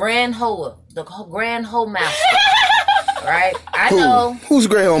 The grand hoe master. Right? I know Who's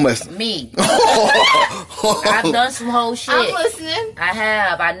Great Home Master? me. I've done some whole shit. I'm listening. I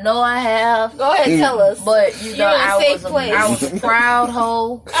have. I know I have. Go ahead, tell us. But you know, You're in a I safe was place. I was a proud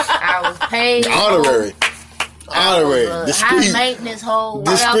hoe. I was paid. Honorary. Honorary. High Discreet. maintenance hoe.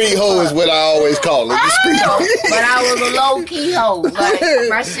 Discreet hoe is what I always call it. Discreet. But I was a low key hoe. Like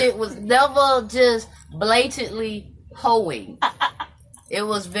my shit was never just blatantly hoeing. It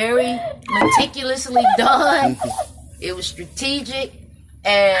was very meticulously done. It was strategic,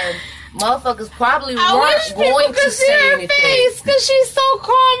 and motherfuckers probably I weren't wish people going to could see say her anything. face because she's so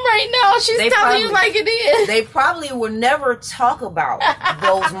calm right now. She's They telling you probably- like it is. They probably will never talk about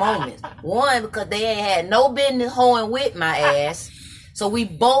those moments. One, because they ain't had no business hoeing with my ass. So we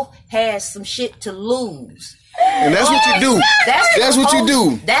both had some shit to lose. And that's what you do. That's what you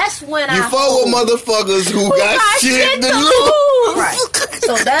do. That's when You I fuck with hoe. motherfuckers who got shit to lose. Right.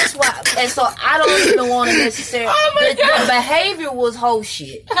 So that's why, and so I don't even want to necessarily. The behavior was hoe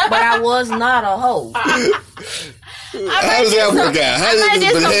shit, but I was not a hoe. How does that work out? How I might does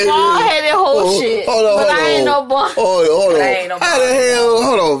did this some behavior? bald-headed whole shit. But I ain't no bald. Hold But I ain't no on. How the bald. hell?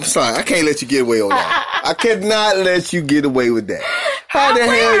 Hold on. Sorry, I can't let you get away on that. I cannot let you get away with that. How the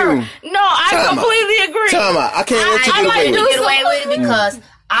hell you? No, I Time out. completely agree. Time out. I can't let you I get might away do with it. Get away with it because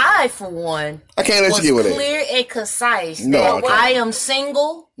I, for one, I can't let was you get with it. clear and concise No, I that can't. I am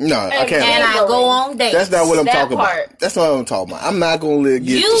single No, I And can't. and I go on dates. That's not what I'm That talking part. about. That's not what I'm talking about. I'm not going to let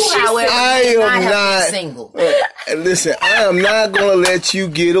get. You, however, I did not am have not. been single. Listen, I am not going to let you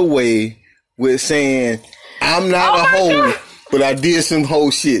get away with saying I'm not a hoe, but I did some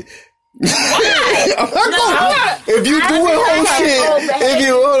hoe shit. I'm not gonna, if you doing whole shit,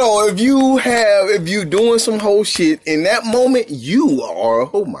 if you doing some whole shit in that moment, you are a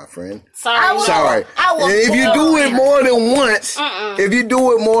hoe, my friend. Sorry. Sorry. I was And if you do it born. more than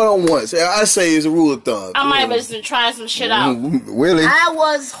once, I say it's a rule of thumb. I might have just been trying some shit out. Really? I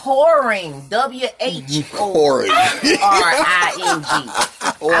was whoring. WHORING.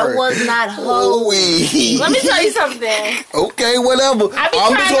 I was not hoeing. Let me tell you something. Okay, whatever. I be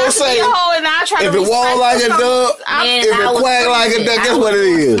I'm trying just not gonna to be say, a hoe and I try if to it walk like a duck, I'm- if I it was quack like a crazy. duck, I guess what it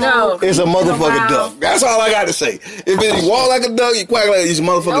is? No. It's a motherfucking Around. duck. That's all I got to say. If it walk like a duck, you quack like it's a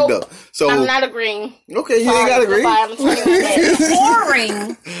motherfucking Nope. duck. So I'm not agreeing. okay, you ain't got to agree. Goodbye, I'm turning my head.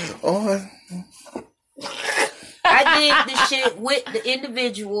 Whoring. Oh, I did the shit with the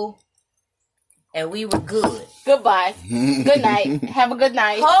individual, and we were good. Goodbye. Good night. Have a good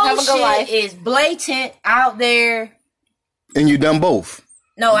night. Whole Have a good shit life. is blatant out there. and you done both.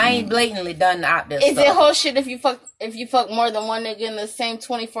 No, I ain't blatantly done out there Is stuff. it whole shit if you fuck more than one nigga in the same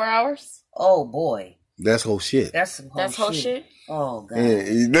 24 hours? Oh boy, That's whole shit. that's some whole That's whole shit. Oh god. Yeah,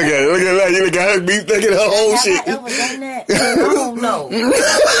 you look at that. You look at her beat thinking her whole Have shit. I ever done that? I don't know.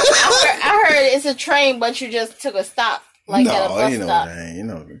 I heard it's a train, but you just took a stop, like at a No, bus you know stop. that. You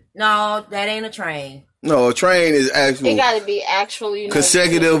know. No, that ain't a train. No, a train is actual It got to be actually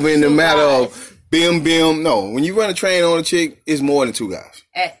consecutive in the matter of bim bim. No, when you run a train on a chick, it's more than two guys.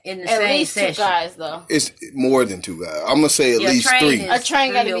 In the at same least session. 2 guys though. It's more than two guys. I'm gonna say at Yeah, least train three. is- A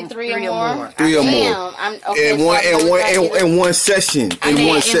train got to be Three three or or more. more. Three or more. Damn, I'm okay. In so one, I know in one, exactly in one session. I In mean,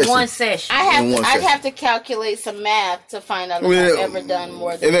 one in session. one session. In one I'd session. have to calculate some math to find out if Well, I've ever done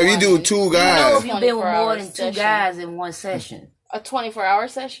more than and if you one do in- two I know guys, if you've been with 24 more hours than two session. guys in one session. A 24-hour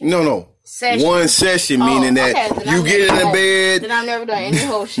session? No. Session. One session, meaning that okay, then you I've get never in the done- bed. Then I've never done any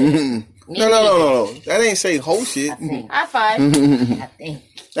whole shit. No. That ain't say whole shit. High five. I think.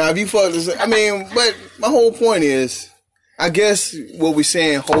 Now, if you fuck this, I mean, but my whole point is, I guess what we're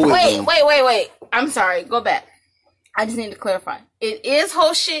saying, holism. Wait. I'm sorry. Go back. I just need to clarify. It is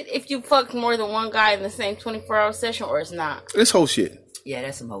whole shit if you fuck more than one guy in the same 24-hour session, or it's not. It's whole shit. Yeah,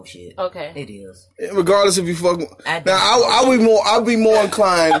 that's some whole shit. Okay. It is. Regardless if you fuck. I do. Now, I'll be more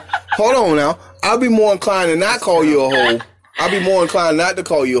inclined. Hold on now. I'll be more inclined to not call you a hoe. I'll be more inclined not to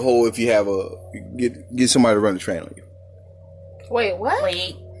call you a hoe if you have get somebody to run the train on you. Wait, what?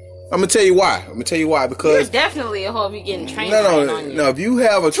 Wait. I'm gonna tell you why. You're Because definitely a hoe if you're getting trained on you. no. If you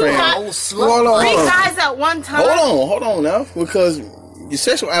have a train, guys- hold on. Three guys at one time? Hold on now, because your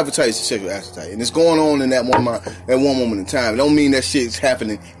sexual appetite is your sexual appetite, and it's going on in that one moment in time. It don't mean that shit's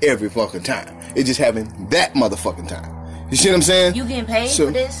happening every fucking time. It just happened that motherfucking time. You see what I'm saying? You getting paid for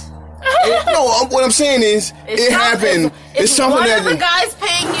this? No, what I'm saying is, it happened. It's something one that of the guys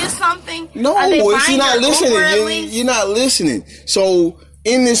paying you something? no, Are they it's buying you're not your listening. Uber at least? You're not listening. So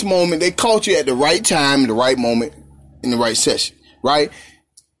in this moment, they caught you at the right time, the right moment, in the right session, right?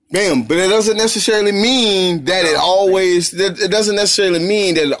 Bam. But it doesn't necessarily mean that it always. It doesn't necessarily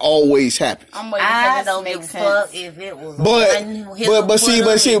mean that it always happens. I'm waiting for I this to don't make give a sense. fuck if it was. But here's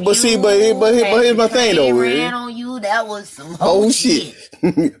my thing though. Ran on you, that was some Oh shit.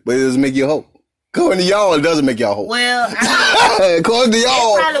 But it doesn't make you a hoe. According to y'all, it doesn't make y'all a hoe. Well, I According to mean, it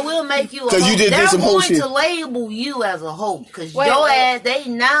y'all, probably will make you a 'Cause hoe. you just did They're some hoe going shit. to label you as a hoe because Wait, your wait. ass, they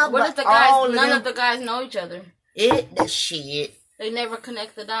now. What but if the all guys, of none them, of the guys know each other? the shit. They never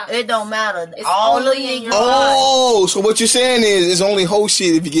connect the dots. It don't matter. It's all of only in you. your oh, so what you're saying is it's only hoe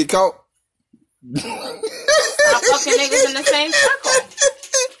shit if you get caught. Stop fucking niggas in the same circle.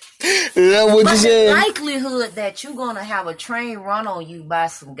 Is that what But you're the saying? likelihood that you're gonna have a train run on you by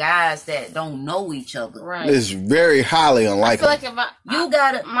some guys that don't know each other, Right. It's very highly I feel unlikely. like if you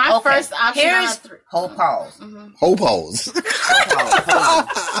gotta. My okay, first option Here's out of three. whole pause. Hoe pose. Hold on.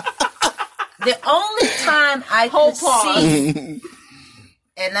 The only time I Whole could pause. see,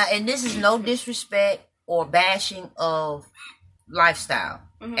 and this is no disrespect or bashing of lifestyle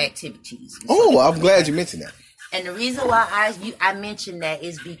activities. Oh, I'm glad you mentioned that. And the reason why I mentioned that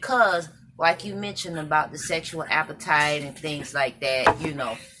is because, like you mentioned about the sexual appetite and things like that, you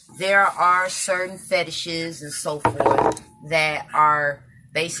know, there are certain fetishes and so forth that are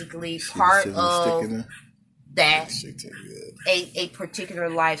basically part of that a particular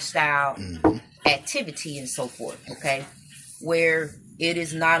lifestyle activity and so forth, okay? Where it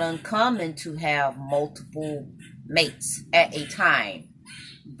is not uncommon to have multiple mates at a time.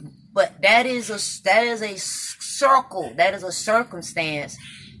 But that is a circle, that is a circumstance.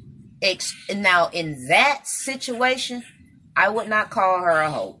 Now, in that situation, I would not call her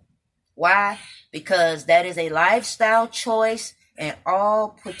a hoe. Why? Because that is a lifestyle choice, and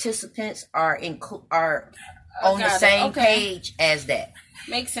all participants are on the same page as that.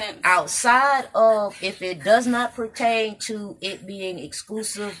 Makes sense. Outside of, if it does not pertain to it being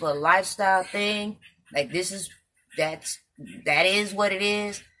exclusive, a lifestyle thing, like that is what it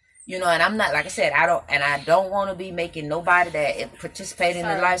is. You know, and I'm not, like I said, I don't want to be making nobody that participate in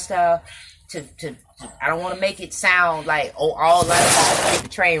the lifestyle I don't want to make it sound like, oh, all lifestyle take the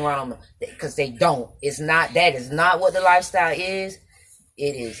train run on them, because they don't. That is not what the lifestyle is.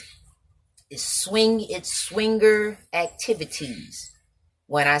 It's swinger activities.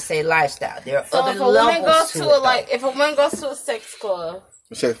 When I say lifestyle, there are So other if a woman levels goes to to it. if a woman goes to a sex club,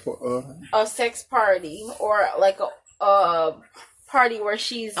 a sex party, or like a party where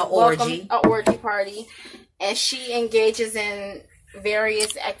she's An orgy party, and she engages in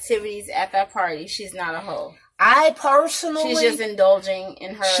various activities at that party, she's not a hoe. I personally, She's just indulging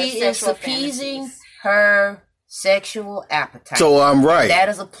in her. she is sexual appeasing fantasies. her sexual appetite. So I'm right. That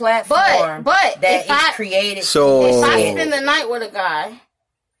is a platform But that if is I- created. So- If I Oh. spend the night with a guy,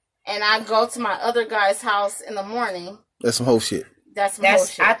 and I go to my other guy's house in the morning, That's some hoe shit. that's some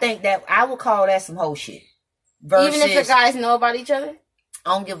bullshit. I think that I would call that some whole shit. Versus, Even if the guys know about each other.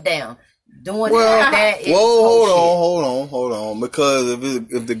 I don't give a damn. Doing Well, that is hold on. Because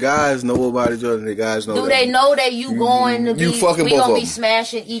if the guys know about each other, the guys know. Do they know that you going to be? you fucking we both gonna of be them.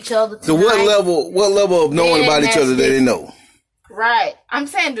 smashing each other tonight? So what level of knowing Then about each that's other do they know? Right. I'm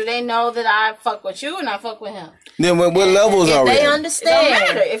saying, do they know that I fuck with you and I fuck with him? Then what levels If are they we? It don't understand.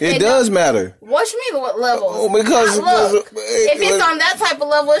 matter. If It they does don't- matter. What you mean? What levels? Oh, because Look, if it's on that type of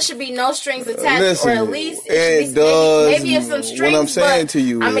level, it should be no strings attached, Listen, or at least it it should be does. maybe if some What strings. I'm saying but to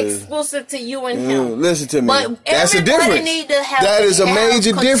you I'm is- exclusive to you and him. Listen to me. But That's a everybody difference. need to have That is a have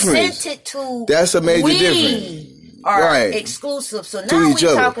major difference. consented to That's a major we. difference. are Right. exclusive. So To now each we're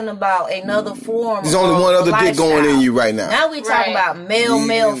other. talking about another form. There's only one other dick going in you right now. Now we're talking Right. about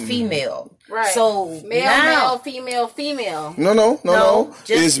male, female. Right. So male, now, female. No. just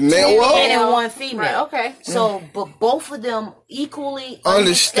It's two male. men and one female. Right, okay. So, but both of them equally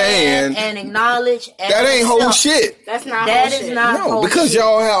Understand and acknowledge. And That ain't whole accept. shit. That's not That whole is shit. not No, whole because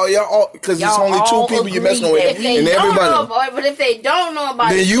shit. because it's Y'all only two all people you agree messing with, that If they and don't know everybody. about, but if they don't know about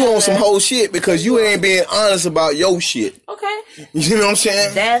Then each you other, on some whole shit because you ain't being honest about your shit. Okay. You know what I'm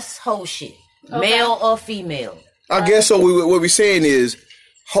saying? That's whole shit. Male or female. I guess so. What we're saying is,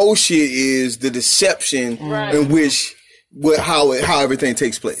 whole shit is the deception Right. in which how everything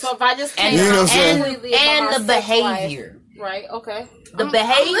takes place. So if I just And, came You know out what I'm saying? completely about and my the sex life, behavior. right? Okay. The I'm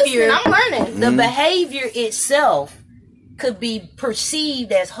behavior. listening, I'm learning. The behavior itself could be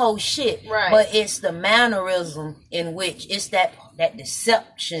perceived as whole shit, Right. but it's the mannerism in which it's that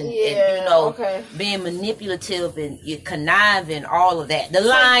deception and Yeah, okay. being manipulative and you conniving, all of that. The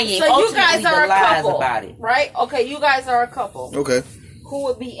lying, So you ultimately guys are the a lies couple, about it. right? Okay, you guys are a couple Okay, who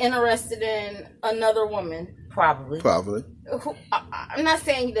would be interested in another woman. Probably. probably. Who, I'm not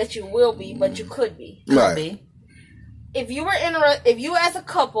saying that you will be, but you could be. Could Right. be. If you as a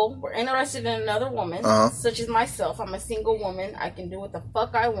couple were interested in another woman, such as myself, I'm a single woman. I can do what the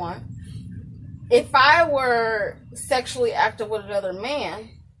fuck I want. If I were sexually active with another man,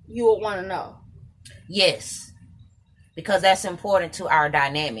 you would want to know. Yes. Because that's important to our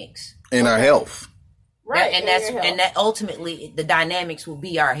dynamics. And our health. Right. And in your health. that ultimately the dynamics will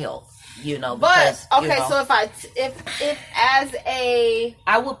be our health. But because, okay, so if as a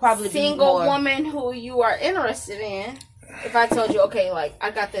I would probably single be more, woman who you are interested in, if I told you, okay, like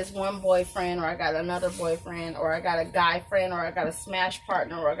I got this one boyfriend, or I got another boyfriend, or I got a guy friend, or I got a smash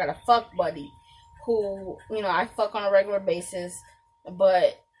partner, or I got a fuck buddy who, I fuck on a regular basis,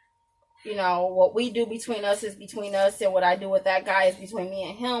 but what we do between us is between us, and what I do with that guy is between me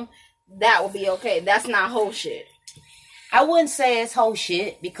and him, that would be okay. That's not whole shit. I wouldn't say it's whole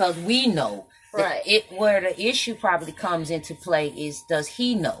shit because we know. Right. Where the issue probably comes into play is, does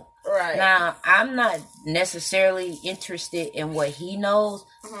he know? Right. Now, I'm not necessarily interested in what he knows,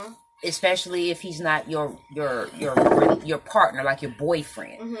 especially if he's not your partner, like your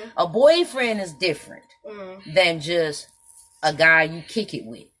boyfriend. A boyfriend is different than just a guy you kick it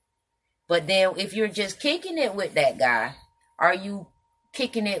with. But then if you're just kicking it with that guy, are you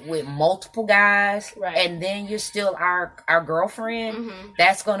kicking it with multiple guys, Right. and then you're still our girlfriend?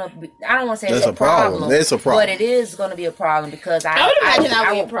 That's gonna be, I don't want to say That's it's a problem. That's a problem. but it is gonna be a problem because I would imagine that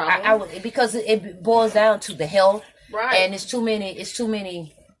would be a problem. I would, because it boils down to the health, Right. and it's too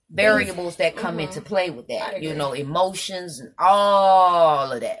many variables that come into play with I that. agree. Emotions and all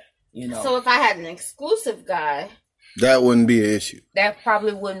of that. So if I had an exclusive guy, That wouldn't be an issue. that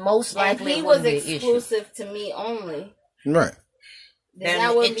probably would most and likely he was wouldn't be an issue. exclusive to me only, Right. then Then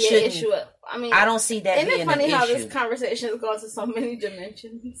that wouldn't it be an shouldn't- issue. I mean, I don't see that Isn't being it funny an how issue. this conversation has gone to so many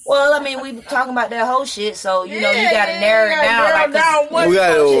dimensions? Well, I mean, we talking about that whole shit, so you gotta Yeah, narrow it you gotta down. narrow Like, 'cause down what We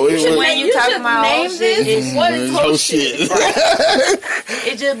gotta- whole shit. it You should was- name- You you talking should about name whole this. shit. What is whole shit?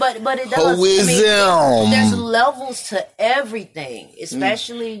 it just, but it does. Hoism. There's levels to everything,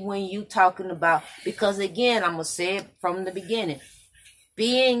 especially when you talking about, because again, I'm gonna say it from the beginning.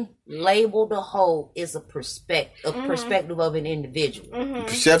 Being labeled a hoe is a perspective of an individual.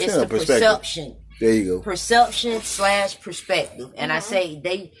 Perception It's or the perspective? perception. There you go. Perception/perspective, and I say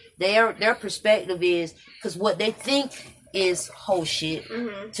their perspective is because what they think is whole shit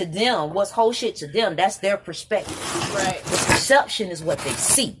to them. What's whole shit to them? That's their perspective. Right, The perception is what they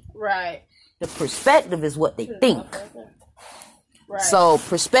see. right, The perspective is what they think. right. So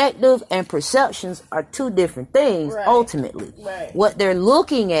perspective and perceptions are two different things. Right. Ultimately, Right. what they're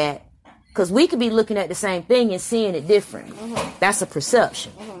looking at. Because we could be looking at the same thing and seeing it different. That's a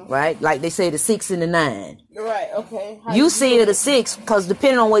perception, right? Like they say, the 6 and the 9. Right, okay. How You see it a 6 because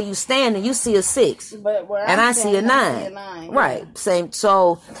depending on where you stand, you see a 6, but where and I'm I see a standing, I 9. see a 9. Right? Same.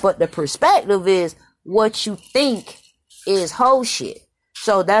 So, but the perspective is what you think is whole shit.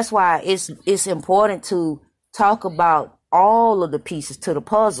 So that's why it's important to talk about all of the pieces to the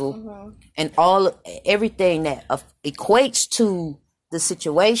puzzle and everything that equates to the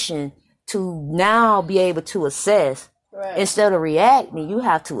situation. To now be able to assess, Right. instead of reacting, you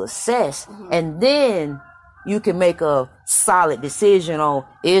have to assess, and then you can make a solid decision on,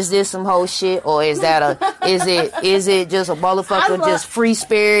 is this some whole shit, or is that is it just a motherfucker just free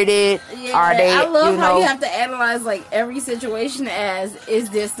spirited? Are they? I love how you know? have to analyze like every situation as, is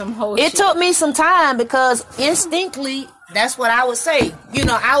this some whole shit? It took me some time because instinctively, that's what I would say.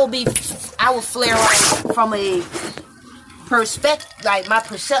 I would flare off from a perspective, like my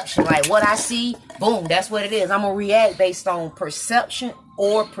perception, like what I see, boom, that's what it is. I'm gonna react based on perception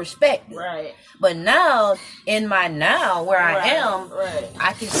or perspective. Right. But now, in my now, where I Right, am, right.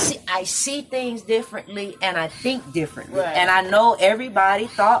 I see things differently and I think differently. Right. And I know everybody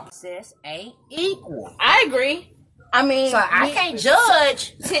thought process ain't equal. I agree. I mean, So I can't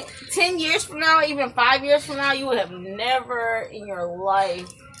judge. 10 years from now, even 5 years from now, you would have never in your life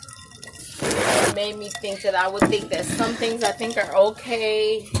made me think that I would think that some things I think are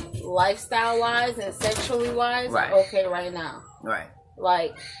okay lifestyle wise and sexually wise Right. are okay right now. Right.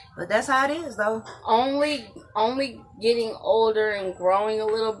 Like, But that's how it is, though. only getting older and growing a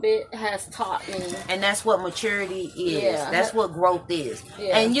little bit has taught me. And that's what maturity is. Yeah. That's what growth is.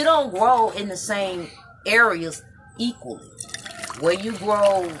 Yeah. And you don't grow in the same areas equally. Where you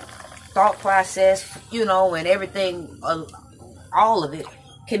grow thought process, and everything, all of it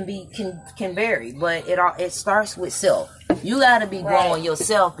can vary. But it starts with self. You got to be growing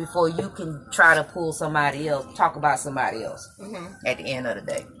yourself before you can try to pull somebody else, talk about somebody else at the end of the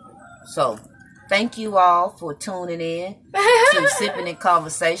day. So, thank you all for tuning in to Sipping in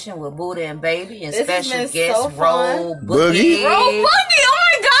Conversation with Buddha and Baby and This has special been guest so fun. Ro Boogie. Boogie. Bro, Boogie, oh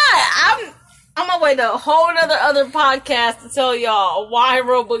my god! I'm gonna wait a whole other podcast to tell y'all why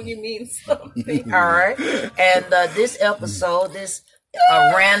Ro Boogie means something. All right. And this episode,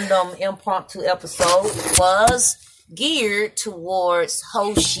 a random impromptu episode, was geared towards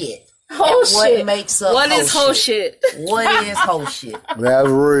whole shit. Whole And shit. What makes up What is whole shit? What is whole shit? That's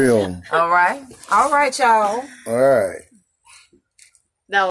real. All right. All right, y'all. All right.